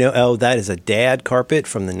 Oh, I know. Oh, that is a dad carpet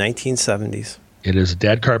from the 1970s. It is a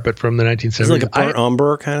dad carpet from the 1970s. It's like a burnt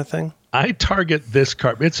umber kind of thing. I target this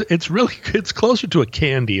carpet. It's closer to a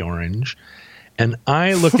candy orange. And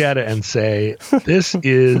I look at it and say, this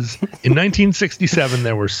is, in 1967,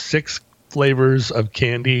 there were 6 flavors of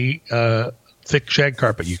candy, thick shag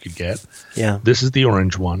carpet you could get. Yeah. This is the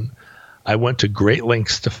orange one. I went to great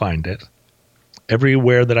lengths to find it.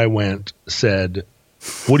 Everywhere that I went said,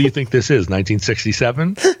 what do you think this is,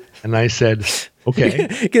 1967? And I said, okay. You're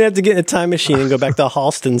going to have to get in a time machine and go back to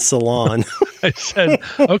Halston's salon. I said,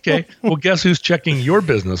 okay, well, guess who's checking your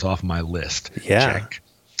business off my list? Yeah. Check.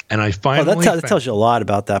 And I finally that tells you a lot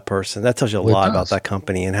about that person. That tells you a lot about that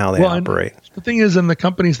company and how they operate. The thing is, and the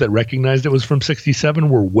companies that recognized it was from 67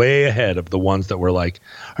 were way ahead of the ones that were like,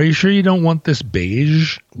 are you sure you don't want this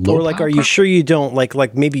beige? Or like, are you sure you don't like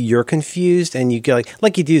maybe you're confused and you go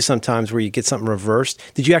like you do sometimes where you get something reversed.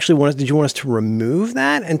 Did you want us to remove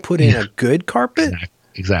that and put in a good carpet?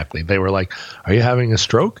 Exactly. They were like, are you having a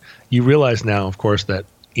stroke? You realize now, of course, that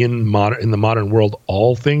in the modern world,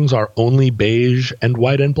 all things are only beige and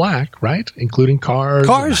white and black, right? Including cars.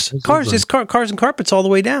 Cars and carpets all the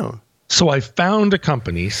way down. So I found a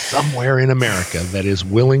company somewhere in America that is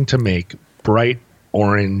willing to make bright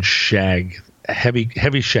orange shag,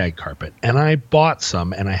 heavy shag carpet. And I bought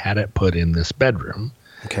some and I had it put in this bedroom.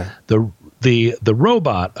 Okay. The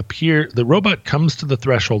robot comes to the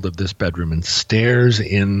threshold of this bedroom and stares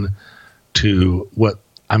into what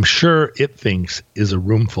I'm sure it thinks is a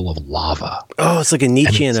room full of lava. Oh, it's like a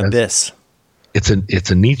Nietzschean abyss. It's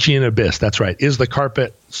a Nietzschean abyss. That's right. Is the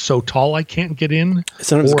carpet so tall I can't get in?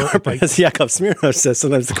 Sometimes the carpet, as Yakov Smirnoff says,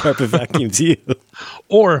 sometimes the carpet vacuums you.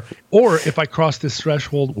 Or if I cross this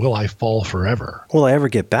threshold, will I fall forever? Will I ever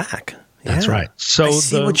get back? That's right. So I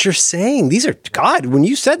see what you're saying. These are, God, when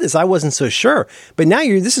you said this, I wasn't so sure. But now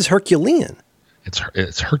this is Herculean.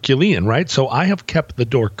 It's Herculean, right? So I have kept the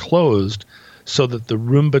door closed so that the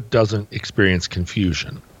Roomba doesn't experience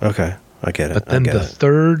confusion. Okay, I get it. But then the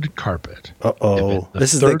third carpet. They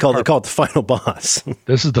call it the final boss.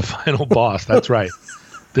 This is the final boss. That's right.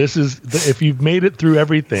 This is if you've made it through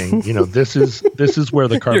everything, this is where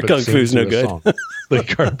the carpet Your kung fu's no good. Song. The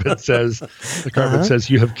carpet says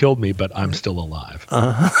you have killed me, but I'm still alive.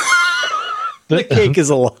 The cake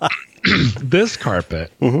is alive. This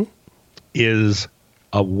carpet is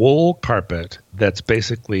a wool carpet that's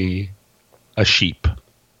basically a sheep,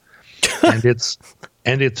 and it's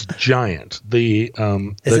giant.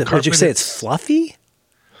 Would you say it's fluffy?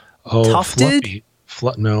 Oh, tufted?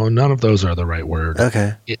 Fluffy. No, none of those are the right word.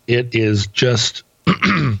 Okay, it is just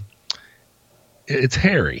it's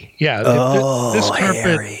hairy. Yeah. This carpet.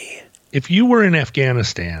 Hairy. If you were in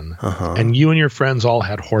Afghanistan and you and your friends all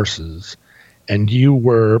had horses, and you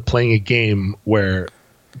were playing a game where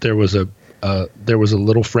there was a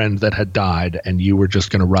little friend that had died, and you were just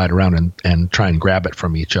going to ride around and try and grab it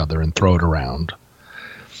from each other and throw it around.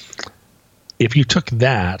 If you took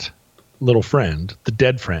that little friend, the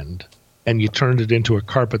dead friend, and you turned it into a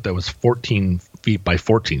carpet that was 14 feet by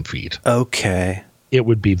 14 feet, okay, it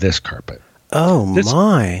would be this carpet. Oh,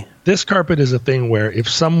 my. This carpet is a thing where if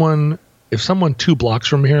someone 2 blocks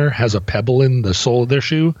from here has a pebble in the sole of their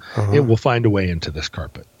shoe, it will find a way into this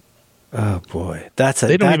carpet. Oh boy, that's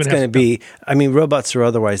going to be. I mean, robots or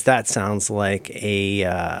otherwise, that sounds like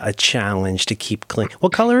a challenge to keep clean.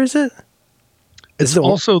 What color is it? It's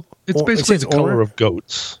basically the color of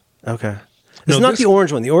goats. Okay, it's not the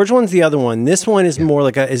orange one. The orange one's the other one. This one is more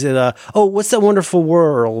like what's that wonderful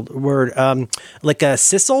word? Like a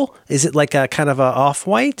sisal? Is it like a kind of a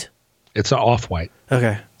off-white? It's an off-white.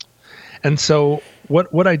 Okay. And so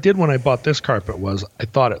what I did when I bought this carpet was I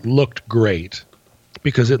thought it looked great.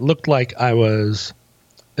 Because it looked like I was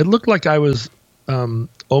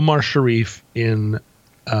Omar Sharif in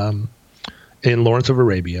Lawrence of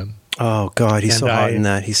Arabia. Oh God, he's so hot in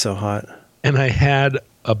that. He's so hot. And I had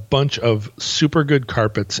a bunch of super good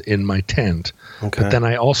carpets in my tent. Okay. But then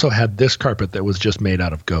I also had this carpet that was just made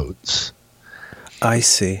out of goats. I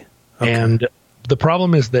see. Okay. And the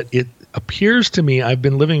problem is that it appears to me, I've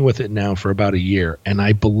been living with it now for about a year, and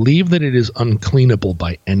I believe that it is uncleanable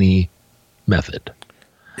by any method.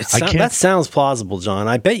 That sounds plausible, John.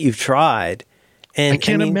 I bet you've tried. And I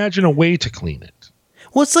can't imagine a way to clean it.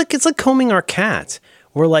 Well, it's like combing our cat.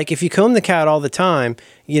 Where like if you comb the cat all the time,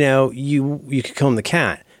 you could comb the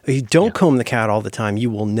cat. If you don't comb the cat all the time, you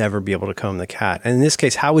will never be able to comb the cat. And in this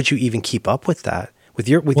case, how would you even keep up with that with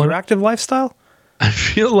your active lifestyle? I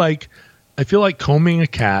feel like combing a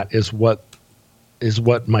cat is what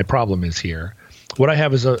my problem is here. What I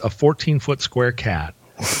have is a 14-foot square cat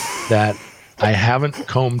that I haven't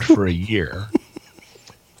combed for a year.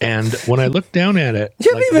 And when I look down at it,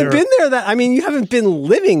 you haven't even been there. You haven't been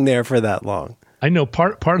living there for that long. I know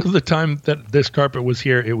part of the time that this carpet was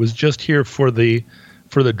here, it was just here for the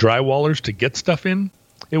drywallers to get stuff in.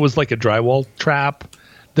 It was like a drywall trap.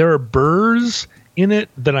 There are burrs in it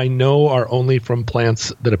that I know are only from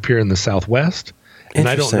plants that appear in the Southwest. And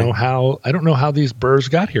I don't know how these burrs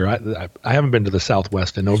got here. I haven't been to the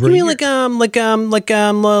Southwest in over a year. You mean like a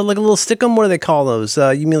little stickum? What do they call those?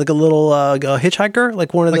 You mean like a little hitchhiker?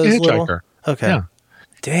 Like one of those hitchhiker. Okay. Yeah.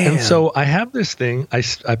 Damn. And so I have this thing. I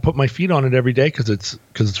put my feet on it every day because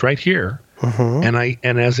it's right here. And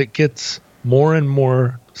as it gets more and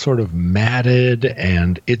more sort of matted,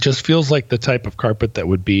 and it just feels like the type of carpet that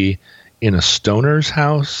would be in a stoner's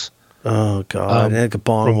house. Oh God, like a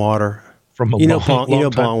bong water from a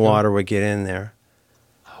bong water would get in there.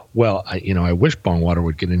 Well, I wish Bong Water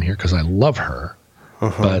would get in here because I love her.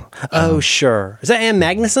 But sure, is that Ann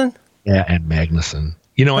Magnuson? Yeah, Ann Magnuson.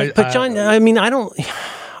 But John, Ann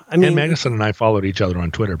Magnuson and I followed each other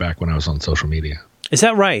on Twitter back when I was on social media. Is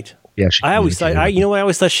that right? Yeah, I always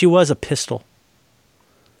thought she was a pistol.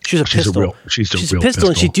 She was a pistol. She's a real pistol,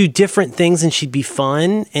 and she'd do different things, and she'd be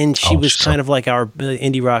fun, and she was kind of like our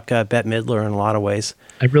indie rock Bette Midler in a lot of ways.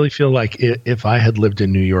 I really feel like if I had lived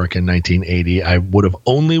in New York in 1980, I would have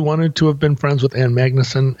only wanted to have been friends with Ann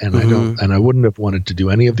Magnuson, and I wouldn't have wanted to do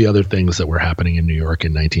any of the other things that were happening in New York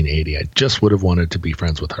in 1980. I just would have wanted to be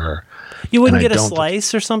friends with her. You wouldn't get a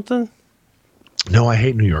slice or something? No, I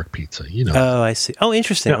hate New York pizza. Oh, I see. Oh,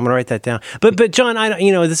 interesting. Yeah. I'm going to write that down. But John,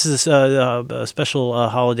 this is a special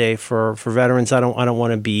holiday for veterans. I don't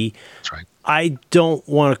want to be. That's right. I don't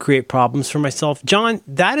want to create problems for myself. John,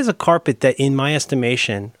 that is a carpet that, in my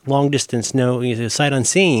estimation, long distance, sight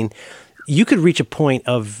unseen, you could reach a point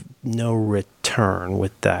of no return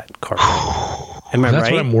with that carpet. Am I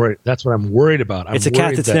right? That's what I'm worried about. It's a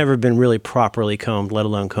cat that's never been really properly combed, let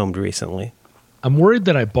alone combed recently. I'm worried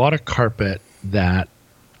that I bought a carpet that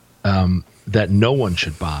no one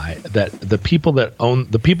should buy. That the people that own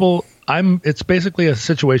the people. It's basically a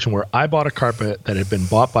situation where I bought a carpet that had been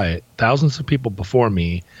bought by thousands of people before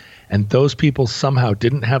me, and those people somehow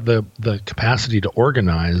didn't have the capacity to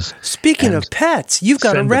organize. Speaking of pets, you've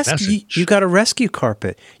got a rescue. You got a rescue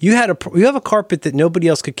carpet. You have a carpet that nobody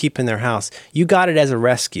else could keep in their house. You got it as a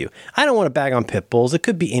rescue. I don't want to bag on pit bulls. It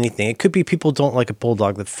could be anything. It could be people don't like a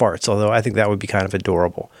bulldog that farts, although I think that would be kind of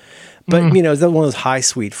adorable. But, it's one of those high,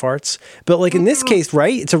 sweet farts. But, like, in this case,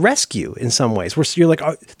 right, it's a rescue in some ways. Where you're like,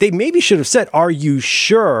 they maybe should have said, are you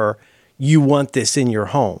sure you want this in your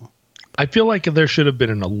home? I feel like there should have been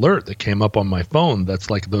an alert that came up on my phone that's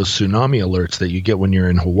like those tsunami alerts that you get when you're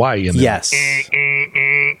in Hawaii. And yes.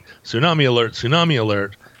 Tsunami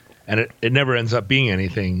alert. And it never ends up being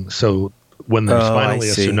anything. So when there's finally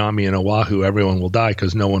a tsunami in Oahu, everyone will die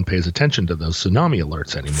because no one pays attention to those tsunami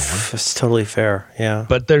alerts anymore. That's totally fair, yeah.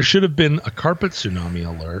 But there should have been a carpet tsunami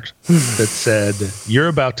alert that said, you're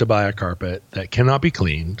about to buy a carpet that cannot be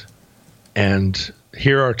cleaned, and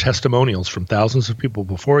here are testimonials from thousands of people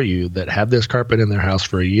before you that had this carpet in their house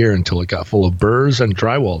for a year until it got full of burrs and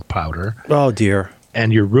drywall powder. Oh, dear.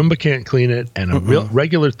 And your Roomba can't clean it, and a real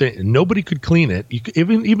regular thing, nobody could clean it.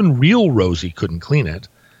 Even real Rosie couldn't clean it.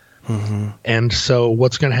 Mm-hmm. And so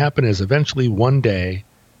what's going to happen is eventually one day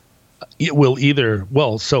it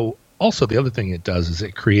will so also the other thing it does is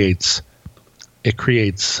it creates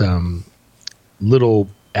little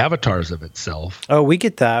avatars of itself. Oh, we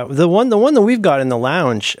get that. The one that we've got in the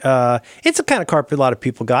lounge, it's a kind of carpet a lot of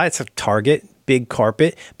people got. It's a Target big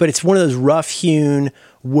carpet, but it's one of those rough hewn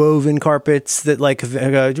woven carpets that like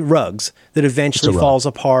rugs that eventually falls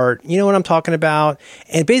apart. You know what I'm talking about?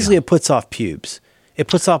 And basically it puts off pubes. It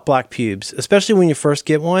puts off black pubes, especially when you first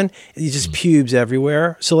get one. You just pubes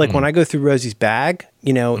everywhere. So, like when I go through Rosie's bag,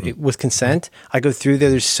 with consent, I go through there.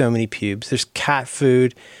 There's so many pubes. There's cat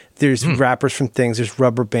food. There's wrappers from things. There's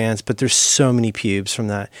rubber bands, but there's so many pubes from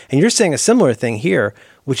that. And you're saying a similar thing here,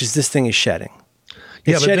 which is this thing is shedding.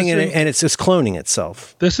 It's shedding and it's just cloning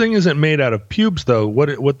itself. This thing isn't made out of pubes, though.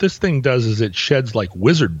 What this thing does is it sheds like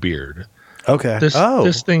wizard beard. Okay.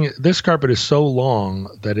 This carpet is so long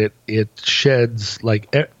that it sheds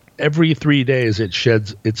like every 3 days. It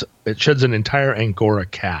sheds an entire Angora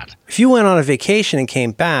cat. If you went on a vacation and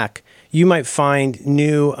came back, you might find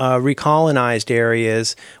new recolonized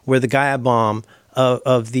areas where the Gaia bomb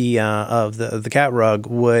of the cat rug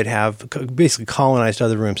would have basically colonized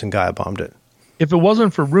other rooms and Gaia bombed it. If it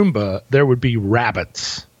wasn't for Roomba, there would be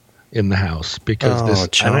rabbits in the house because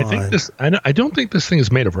John. And I don't think this thing is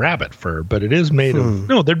made of rabbit fur, but it is made of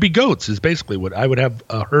there'd be goats is basically what I would have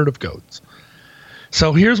a herd of goats.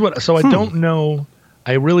 So I don't know.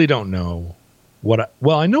 I really don't know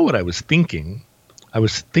I know what I was thinking. I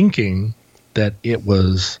was thinking that it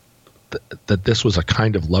was that this was a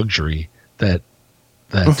kind of luxury that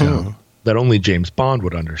only James Bond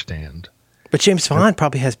would understand. But James Bond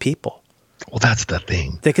probably has people. Well, that's the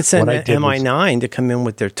thing. They could send MI9 to come in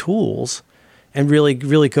with their tools and really,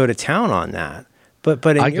 really go to town on that. But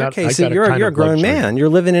in your case, you're a grown man. You're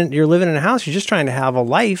living in a house. You're just trying to have a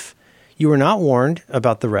life. You were not warned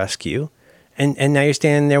about the rescue, and now you're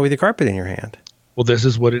standing there with your carpet in your hand. Well, this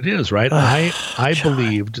is what it is, right? I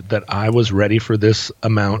believed that I was ready for this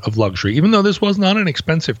amount of luxury, even though this was not an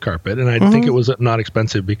expensive carpet. And I think it was not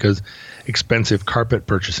expensive because expensive carpet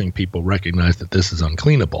purchasing people recognize that this is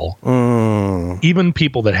uncleanable. Even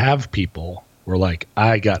people that have people were like,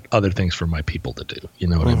 I got other things for my people to do. You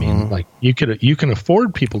know what I mean? Like you can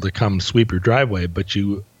afford people to come sweep your driveway, but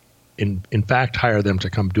you in fact hire them to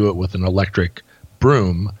come do it with an electric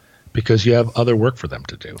broom, because you have other work for them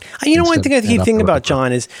to do. You know, one thing I keep thinking about,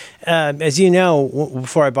 John, is, as you know,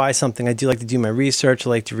 before I buy something, I do like to do my research. I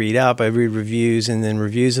like to read up. I read reviews and then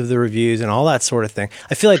reviews of the reviews and all that sort of thing.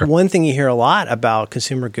 I feel like one thing you hear a lot about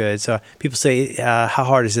consumer goods, people say, how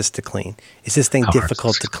hard is this to clean? Is this thing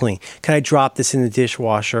difficult to clean? Can I drop this in the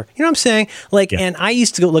dishwasher? You know what I'm saying? Like, and I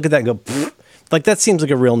used to go look at that and go, pfft. Like, that seems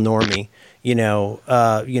like a real normie,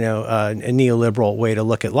 a neoliberal way to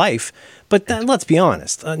look at life. But let's be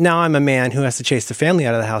honest. Now I'm a man who has to chase the family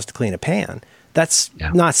out of the house to clean a pan. That's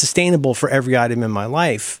not sustainable for every item in my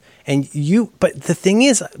life. But the thing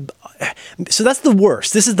is, so that's the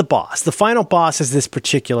worst. This is the boss. The final boss is this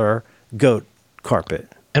particular goat carpet.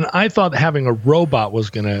 And I thought having a robot was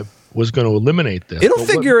going to eliminate this. It'll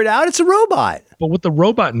figure it out. It's a robot. But what the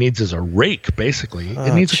robot needs is a rake, basically.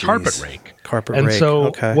 It needs a carpet rake. And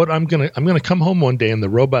so what I'm gonna come home one day and the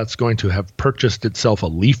robot's going to have purchased itself a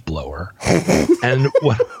leaf blower. And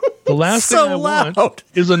what the last thing I want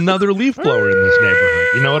is another leaf blower in this neighborhood.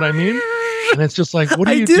 You know what I mean? And it's just like, what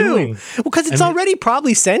are you doing? Well, because it's already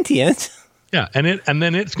probably sentient. Yeah, and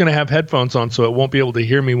then it's going to have headphones on, so it won't be able to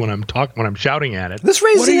hear me when I'm shouting at it. This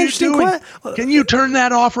raises an interesting question. Can you turn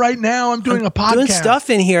that off right now? I'm doing a podcast. Doing stuff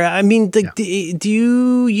in here. I mean,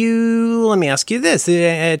 do you? Let me ask you this.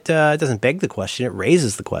 It doesn't beg the question. It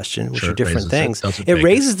raises the question, which are different things. It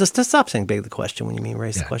raises the. Stop saying beg the question when you mean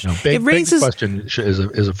raise the question. No, it raises the question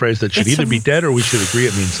is a phrase that should either be dead or we should agree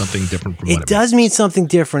it means something different from what it means. It does mean something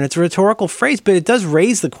different. It's a rhetorical phrase, but it does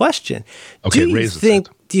raise the question. Okay, it raises it.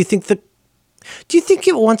 Do you think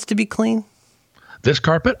it wants to be clean? This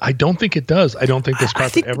carpet? I don't think it does. I don't think this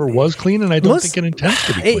carpet ever was clean, and I don't think it intends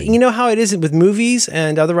to be clean. You know how it is with movies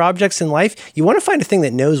and other objects in life? You want to find a thing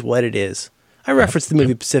that knows what it is. I referenced the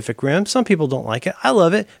movie Pacific Rim. Some people don't like it. I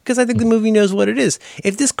love it because I think the movie knows what it is.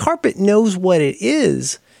 If this carpet knows what it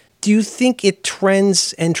is, do you think it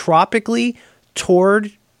trends entropically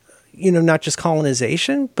toward, not just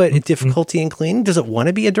colonization, but difficulty in cleaning? Does it want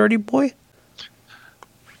to be a dirty boy?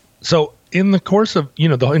 So in the course of,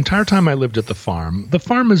 the entire time I lived at the farm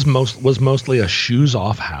was mostly a shoes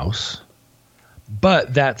off house.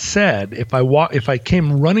 But that said, if I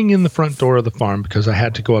came running in the front door of the farm because I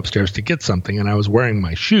had to go upstairs to get something and I was wearing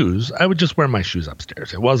my shoes, I would just wear my shoes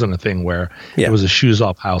upstairs. It wasn't a thing where it was a shoes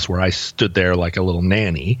off house where I stood there like a little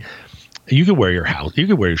nanny. You could wear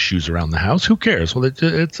your shoes around the house. Who cares? Well,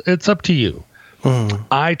 it's up to you.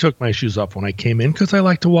 I took my shoes off when I came in because I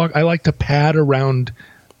like to walk. I like to pad around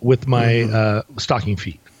with my stocking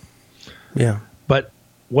feet. Yeah. But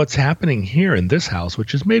what's happening here in this house,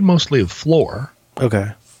 which is made mostly of floor,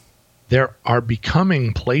 there are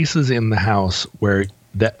becoming places in the house where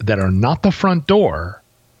that are not the front door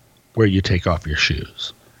where you take off your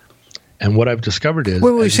shoes. And what I've discovered is...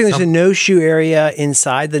 Wait, you're saying there's a no-shoe area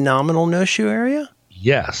inside the nominal no-shoe area?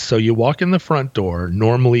 Yes. So you walk in the front door.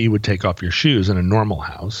 Normally you would take off your shoes in a normal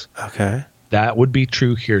house. Okay. That would be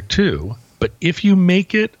true here too. But if you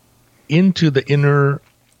make it into the inner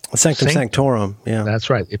sanctum sanctorum, yeah, that's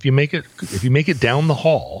right. If you make it down the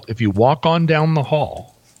hall, if you walk on down the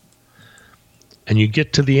hall, and you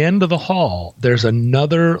get to the end of the hall, there's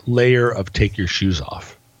another layer of take your shoes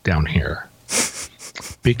off down here.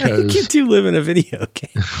 Because you do live in a video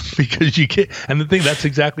game. Because you can't, and the thing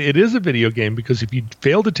it is a video game because if you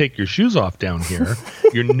fail to take your shoes off down here,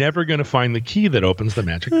 you're never going to find the key that opens the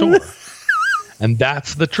magic door. And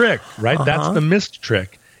that's the trick, right? That's the missed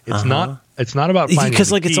trick. It's not about finding because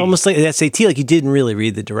the key. It's almost like the SAT. Like you didn't really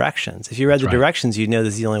read the directions. If you read the directions, you'd know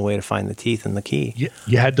this is the only way to find the teeth and the key.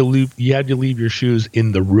 You had to leave your shoes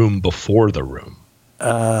in the room before the room.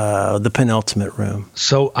 The penultimate room.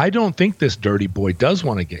 So I don't think this dirty boy does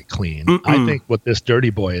want to get clean. I think what this dirty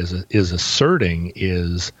boy is asserting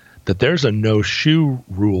is that there's a no shoe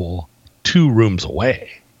rule 2 rooms away.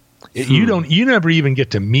 You never even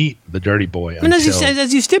get to meet the dirty boy. And as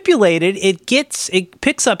you stipulated, it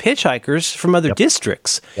picks up hitchhikers from other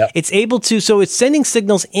districts. Yep. It's able to, so it's sending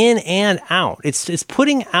signals in and out. It's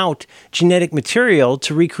putting out genetic material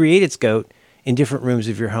to recreate its goat in different rooms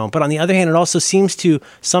of your home. But on the other hand, it also seems to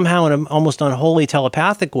somehow in an almost unholy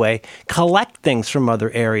telepathic way collect things from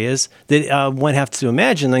other areas that one has to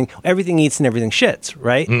imagine. Like everything eats and everything shits,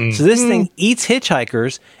 right? So this thing eats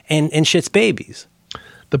hitchhikers and shits babies.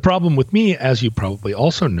 The problem with me, as you probably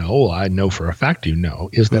also know, I know for a fact you know,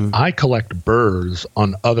 is that I collect burrs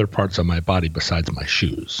on other parts of my body besides my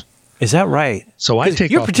shoes. Is that right? So I take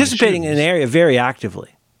You're off participating my shoes. in an area very actively.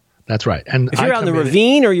 That's right. And if you're out in the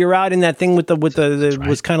ravine or you're out in that thing with the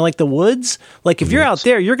was kind of like the woods, like if you're out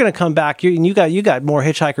there, you're going to come back and you got more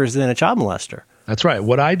hitchhikers than a child molester. That's right.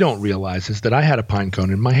 What I don't realize is that I had a pine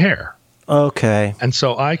cone in my hair. Okay. And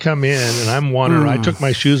so I come in and I'm wandering. I took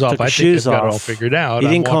my shoes off. I think I've got it all figured out. You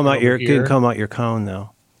didn't comb out your cone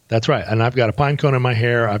though. That's right. And I've got a pine cone in my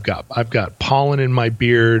hair. I've got pollen in my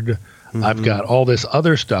beard. I've got all this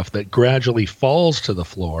other stuff that gradually falls to the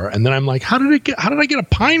floor. And then I'm like, how did I get a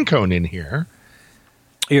pine cone in here?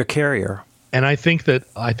 You're a carrier. And I think that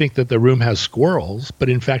the room has squirrels, but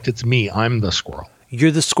in fact it's me. I'm the squirrel.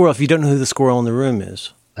 You're the squirrel if you don't know who the squirrel in the room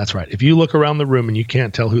is. That's right. If you look around the room and you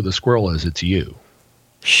can't tell who the squirrel is, it's you.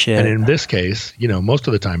 Shit. And in this case, most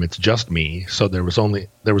of the time it's just me. So there was only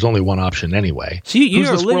one option anyway. So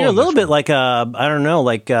you're a little bit like a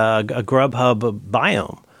Grubhub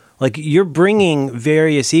biome. Like you're bringing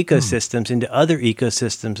various ecosystems into other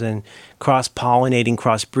ecosystems and cross-pollinating,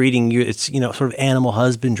 cross-breeding. It's sort of animal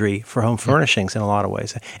husbandry for home furnishings in a lot of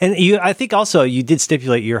ways. And I think also you did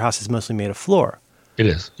stipulate your house is mostly made of floor. It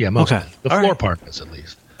is, yeah, mostly. Okay. The floor part is at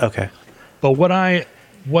least. Okay. But the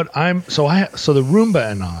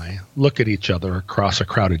Roomba and I look at each other across a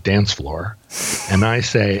crowded dance floor, and I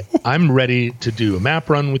say, "I'm ready to do a map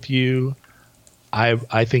run with you.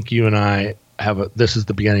 I think you and I this is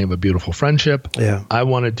the beginning of a beautiful friendship. Yeah. I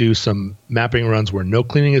want to do some mapping runs where no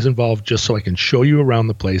cleaning is involved, just so I can show you around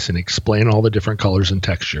the place and explain all the different colors and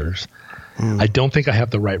textures." I don't think I have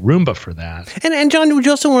the right Roomba for that. And John, would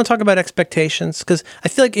you also want to talk about expectations? Because I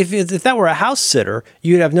feel like if that were a house sitter,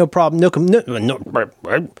 you'd have no problem.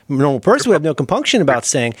 Normal person would have no compunction about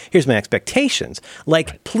saying, "Here's my expectations."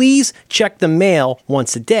 Like, please check the mail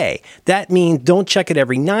once a day. That means don't check it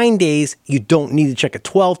every 9 days. You don't need to check it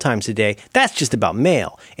 12 times a day. That's just about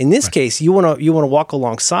mail. In this case, you want to walk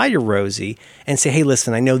alongside your Rosie and say, "Hey,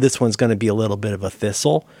 listen, I know this one's going to be a little bit of a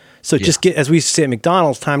thistle. So just get, as we used to say at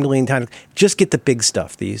McDonald's, time to lean, just get the big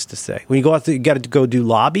stuff," they used to say. When you go out there, you got to go do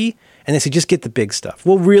lobby, and they say, just get the big stuff.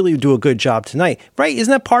 We'll really do a good job tonight. Right?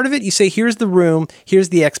 Isn't that part of it? You say, here's the room, here's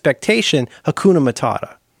the expectation, Hakuna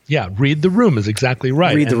Matata. Yeah, read the room is exactly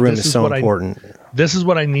right. Read the room is so important. This is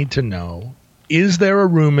what I need to know. Is there a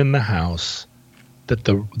room in the house that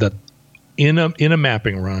in a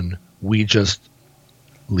mapping run, we just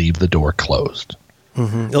leave the door closed?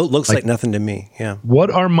 Mm-hmm. It looks like nothing to me. Yeah.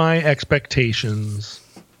 What are my expectations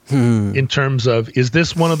in terms of, is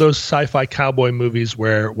this one of those sci-fi cowboy movies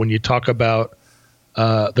where when you talk about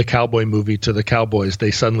the cowboy movie to the cowboys, they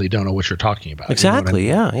suddenly don't know what you're talking about? Exactly.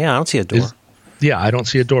 You know what I mean? Yeah. I don't see a door. I don't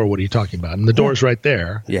see a door. What are you talking about? And the door's right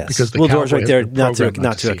there. Yes. Because the door's right there, not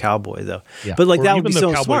to a cowboy though. Yeah. But like that would be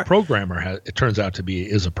so cowboy smart. Programmer it turns out to be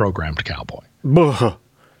is a programmed cowboy.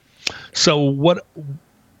 So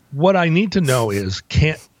what I need to know is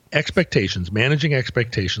managing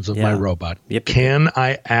expectations of my robot. Yep. Can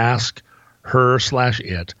I ask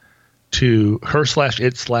her/it to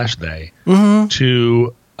her/it/they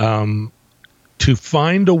to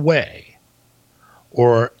find a way,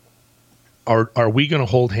 or are we going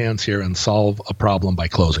to hold hands here and solve a problem by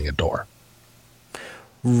closing a door?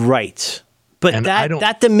 Right. But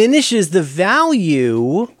that diminishes the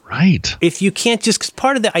value. Right. If you can't just, 'cause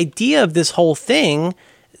part of the idea of this whole thing,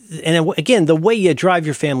 and again, the way you drive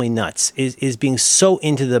your family nuts is being so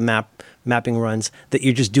into the mapping runs that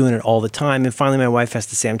you're just doing it all the time. And finally, my wife has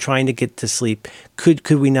to say, "I'm trying to get to sleep.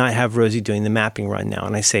 Could we not have Rosie doing the mapping run now?"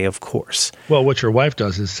 And I say, "Of course." Well, what your wife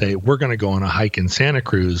does is say, "We're going to go on a hike in Santa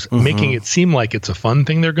Cruz," making it seem like it's a fun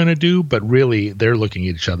thing they're going to do, but really they're looking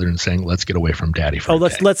at each other and saying, "Let's get away from Daddy for a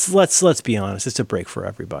day." Let's be honest. It's a break for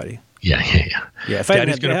everybody. Yeah.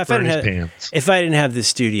 Daddy's going to burn his pants. If I didn't have this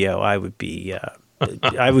studio, I would be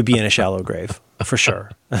in a shallow grave for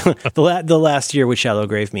sure. The last year would shallow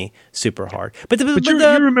grave me super hard. But you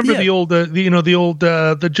remember the old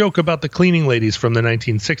the joke about the cleaning ladies from the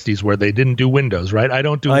 1960s where they didn't do windows, right? I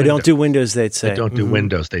don't do windows, they'd say. I don't do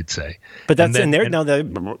windows, they'd say. But that's now they're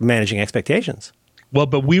managing expectations. Well,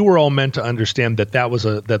 but we were all meant to understand that was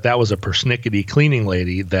a persnickety cleaning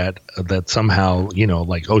lady that somehow,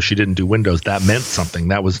 she didn't do windows. That meant something.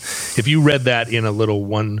 That was, if you read that in a little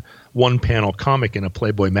one panel comic in a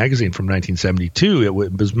Playboy magazine from 1972, it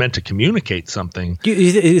was meant to communicate something.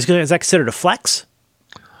 Is that considered a flex?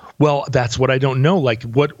 Well, that's what I don't know. Like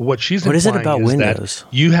what she's what is it implying about is Windows?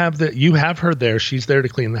 that you have her there. She's there to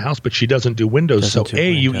clean the house, but she doesn't do Windows.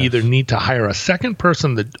 You either need to hire a second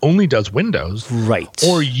person that only does Windows, right?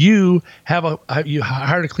 Or you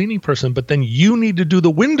hired a cleaning person, but then you need to do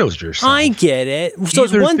the Windows yourself. I get it. So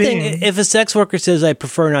it's one thing if a sex worker says, "I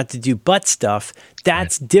prefer not to do butt stuff."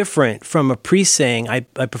 That's different from a priest saying, "I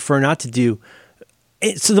prefer not to do."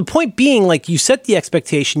 So the point being, like, you set the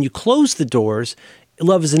expectation, you close the doors.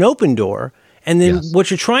 Love is an open door. And then what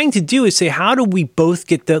you're trying to do is say, how do we both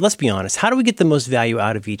get let's be honest, how do we get the most value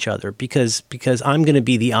out of each other? Because I'm going to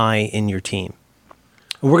be the I in your team.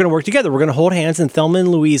 And we're going to work together. We're going to hold hands and Thelma and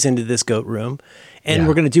Louise into this goat room. And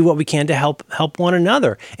we're going to do what we can to help one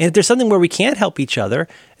another. And if there's something where we can't help each other,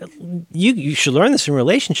 you should learn this in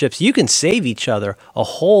relationships. You can save each other a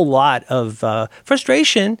whole lot of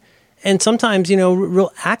frustration. And sometimes,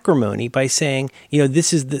 real acrimony by saying,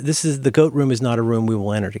 this is the goat room is not a room we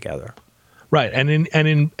will enter together. Right. And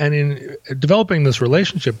in developing this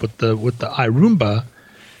relationship with the iRoomba,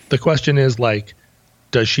 the question is, like,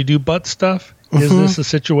 does she do butt stuff? Is this a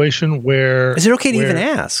situation where is it okay to even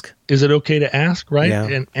ask? Is it okay to ask? Right.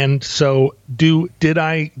 Yeah. And so did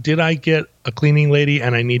I get a cleaning lady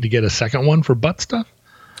and I need to get a second one for butt stuff?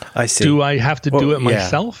 I see. Do I have to do it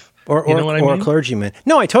myself? Or a clergyman.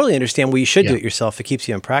 No, I totally understand. Well, you should do it yourself. It keeps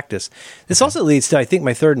you in practice. This also leads to, I think,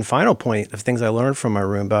 my third and final point of things I learned from my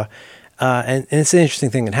Roomba. And it's an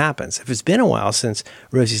interesting thing that happens. If it's been a while since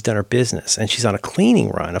Rosie's done her business and she's on a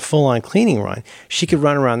cleaning run, a full-on cleaning run, she could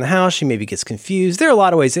run around the house. She maybe gets confused. There are a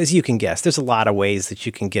lot of ways, as you can guess, there's a lot of ways that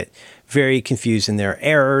you can get very confused in their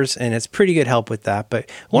errors, and it's pretty good help with that. But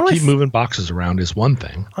keep moving boxes around is one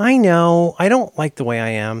thing. I know. I don't like the way I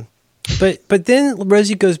am. But then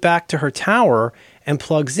Rosie goes back to her tower and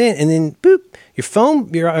plugs in, and then boop,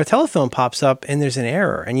 your telephone pops up, and there's an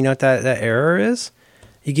error. And you know what that error is?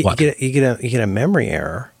 You get a memory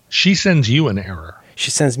error. She sends you an error.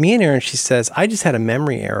 She sends me an error, and she says, "I just had a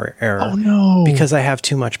memory error. Oh no! Because I have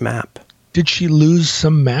too much map." Did she lose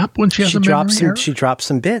some map when she has a memory error? She dropped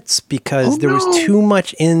some bits because there was too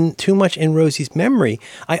much in Rosie's memory.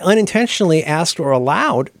 I unintentionally asked or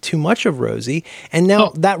allowed too much of Rosie, and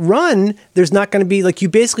now that run, there's not going to be, like, you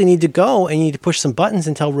basically need to go and you need to push some buttons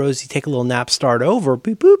and tell Rosie, take a little nap, start over,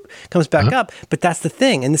 boop, boop, comes back up. But that's the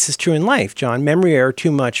thing, and this is true in life, John. Memory error,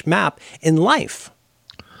 too much map in life.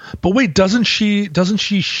 But wait, doesn't she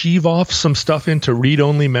sheave off some stuff into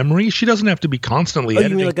read-only memory? She doesn't have to be constantly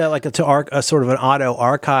editing. You mean a sort of an auto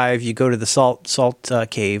archive? You go to the salt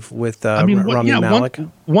cave with Rami Malek.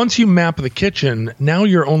 Once you map the kitchen, now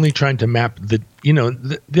you're only trying to map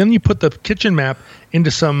then you put the kitchen map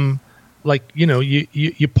into some, like,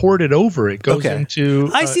 you poured it over. It goes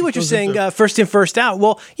into. I see what you're saying. First in, first out.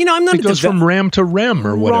 Well, I'm not. It goes from RAM to REM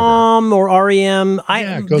or whatever. ROM or REM.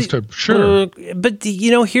 It goes to sure. But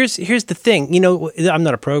here's the thing. I'm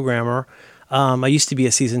not a programmer. I used to be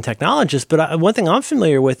a seasoned technologist, but one thing I'm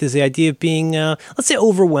familiar with is the idea of being, let's say,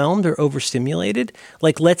 overwhelmed or overstimulated.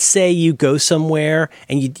 Like, let's say you go somewhere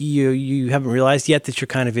and you haven't realized yet that you're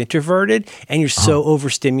kind of introverted and you're so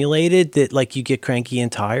overstimulated that, like, you get cranky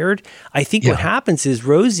and tired. I think what happens is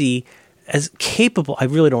Rosie, as capable, I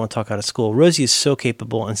really don't want to talk out of school. Rosie is so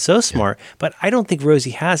capable and so smart, but I don't think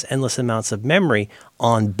Rosie has endless amounts of memory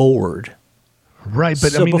on board. Right,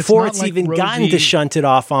 but so before it's like even gotten to shunt it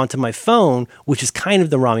off onto my phone, which is kind of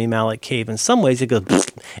the Rami Malek cave in some ways, it goes, and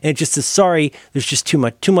it just says, sorry, there's just too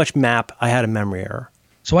much map. I had a memory error.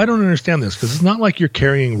 So I don't understand this, because it's not like you're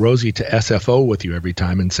carrying Rosie to SFO with you every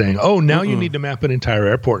time and saying, oh, now you need to map an entire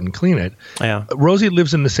airport and clean it. Yeah. Rosie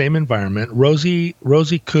lives in the same environment.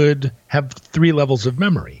 Rosie could have 3 levels of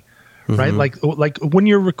memory. Right, like when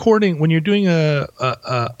you're recording, when you're doing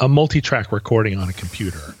a multi-track recording on a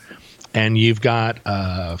computer, and you've got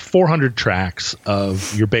 400 tracks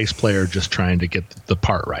of your bass player just trying to get the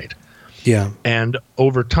part right. Yeah. And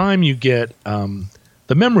over time, you get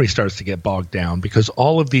the memory starts to get bogged down because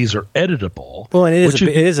all of these are editable. Well, and it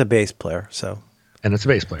is a bass player, so. And it's a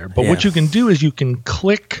bass player. But what you can do is you can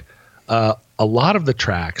click a lot of the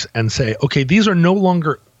tracks and say, okay, these are no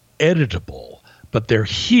longer editable, but they're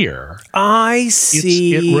here. I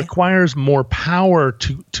see. It requires more power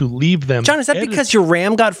to leave them. John, is that because your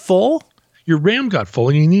RAM got full? Your RAM got full,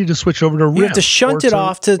 and you needed to switch over to RAM. You have to shunt it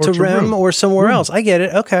off to RAM or somewhere else. I get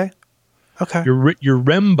it. Okay. Your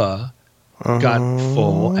Remba got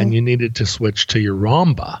full, and you needed to switch to your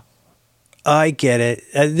Ramba. I get it.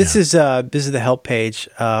 This is the help page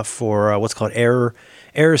for what's called Error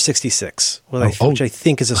 66, which I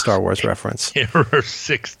think is a Star Wars reference. Error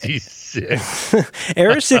 66.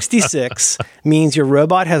 Error 66 means your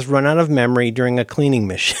robot has run out of memory during a cleaning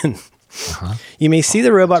mission. You may see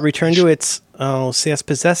the robot return to its, see, that's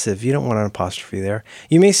possessive. You don't want an apostrophe there.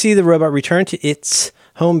 You may see the robot return to its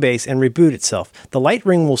home base and reboot itself. The light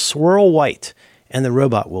ring will swirl white and the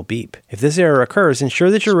robot will beep. If this error occurs,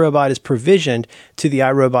 ensure that your robot is provisioned to the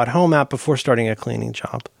iRobot Home app before starting a cleaning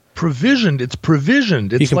job. Provisioned. It's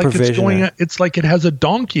provisioned. It's like it's going. It's like it has a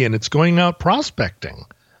donkey and it's going out prospecting.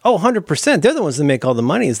 Oh, 100%. They're the ones that make all the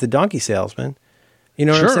money. Is the donkey salesman? You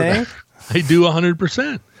know what I'm saying? I do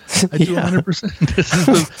 100%. I do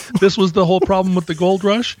 100%. This was the whole problem with the gold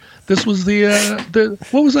rush. This was the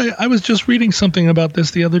what was I was just reading something about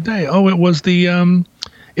this the other day. Oh, it was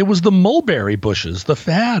the mulberry bushes, the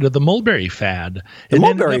fad of the mulberry fad. The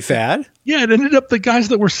mulberry fad? Yeah, it ended up the guys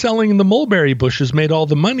that were selling the mulberry bushes made all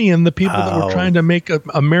the money, and the people that were trying to make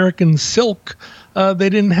American silk, they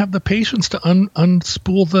didn't have the patience to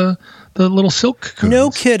unspool the little silk cocoons. No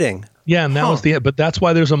kidding. Yeah, and that was but that's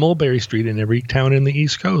why there's a Mulberry Street in every town in the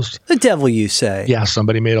East Coast. The devil, you say? Yeah,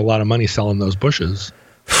 somebody made a lot of money selling those bushes.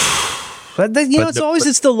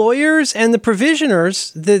 It's the lawyers and the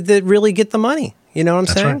provisioners that really get the money. You know what I'm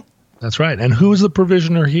saying? Right. That's right. And who is the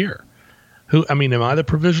provisioner here? Am I the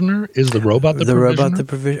provisioner? Is the robot the provisioner? Robot the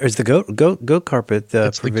provisioner? Is the goat carpet the provisioner?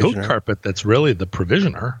 It's the goat carpet that's really the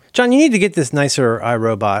provisioner. John, you need to get this nicer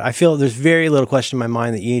iRobot. I feel there's very little question in my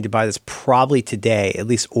mind that you need to buy this probably today, at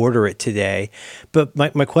least order it today. But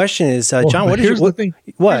my question is, John, here's the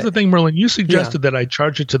thing, Merlin. You suggested that I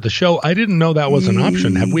charge it to the show. I didn't know that was an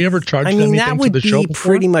option. Have we ever charged anything to the show before? That would be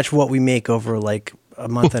pretty much what we make over like a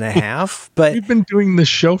month and a half, but we've been doing this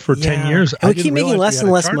show for 10 years. And we keep making less and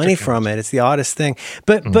less money from it. It's the oddest thing.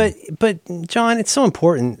 But John, it's so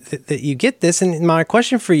important that you get this. And my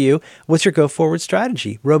question for you, what's your go forward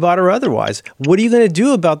strategy, robot or otherwise? What are you going to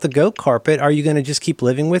do about the goat carpet? Are you going to just keep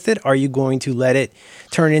living with it? Are you going to let it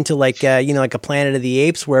turn into like a Planet of the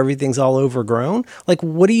Apes where everything's all overgrown? Like,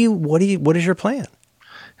 what is your plan?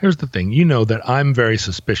 Here's the thing. You know that I'm very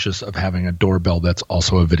suspicious of having a doorbell that's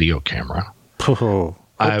also a video camera. Oh,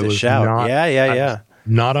 I was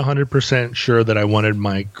not 100% sure that I wanted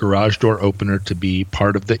my garage door opener to be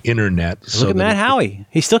part of the internet. Look at Matt Howie.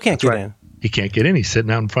 He still can't get in. He can't get in. He's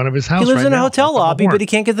sitting out in front of his house. He lives in a hotel lobby, but he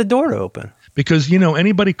can't get the door to open. Because,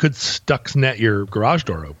 anybody could Stuxnet your garage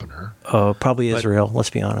door opener. Oh, probably Israel. Let's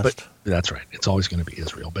be honest. But that's right. It's always going to be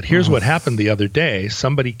Israel. But here's what happened the other day.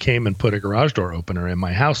 Somebody came and put a garage door opener in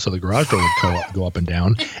my house so the garage door would go up and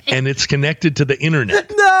down. And it's connected to the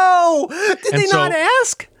internet. No! Did they not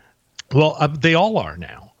ask? Well, they all are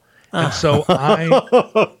now. And so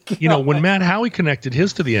when Matt Howie connected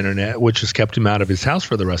his to the internet, which has kept him out of his house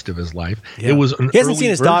for the rest of his life, it was he hasn't seen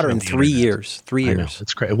his daughter in 3 years. 3 years.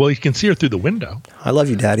 It's crazy. Well, you can see her through the window. I love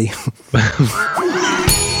you, Daddy.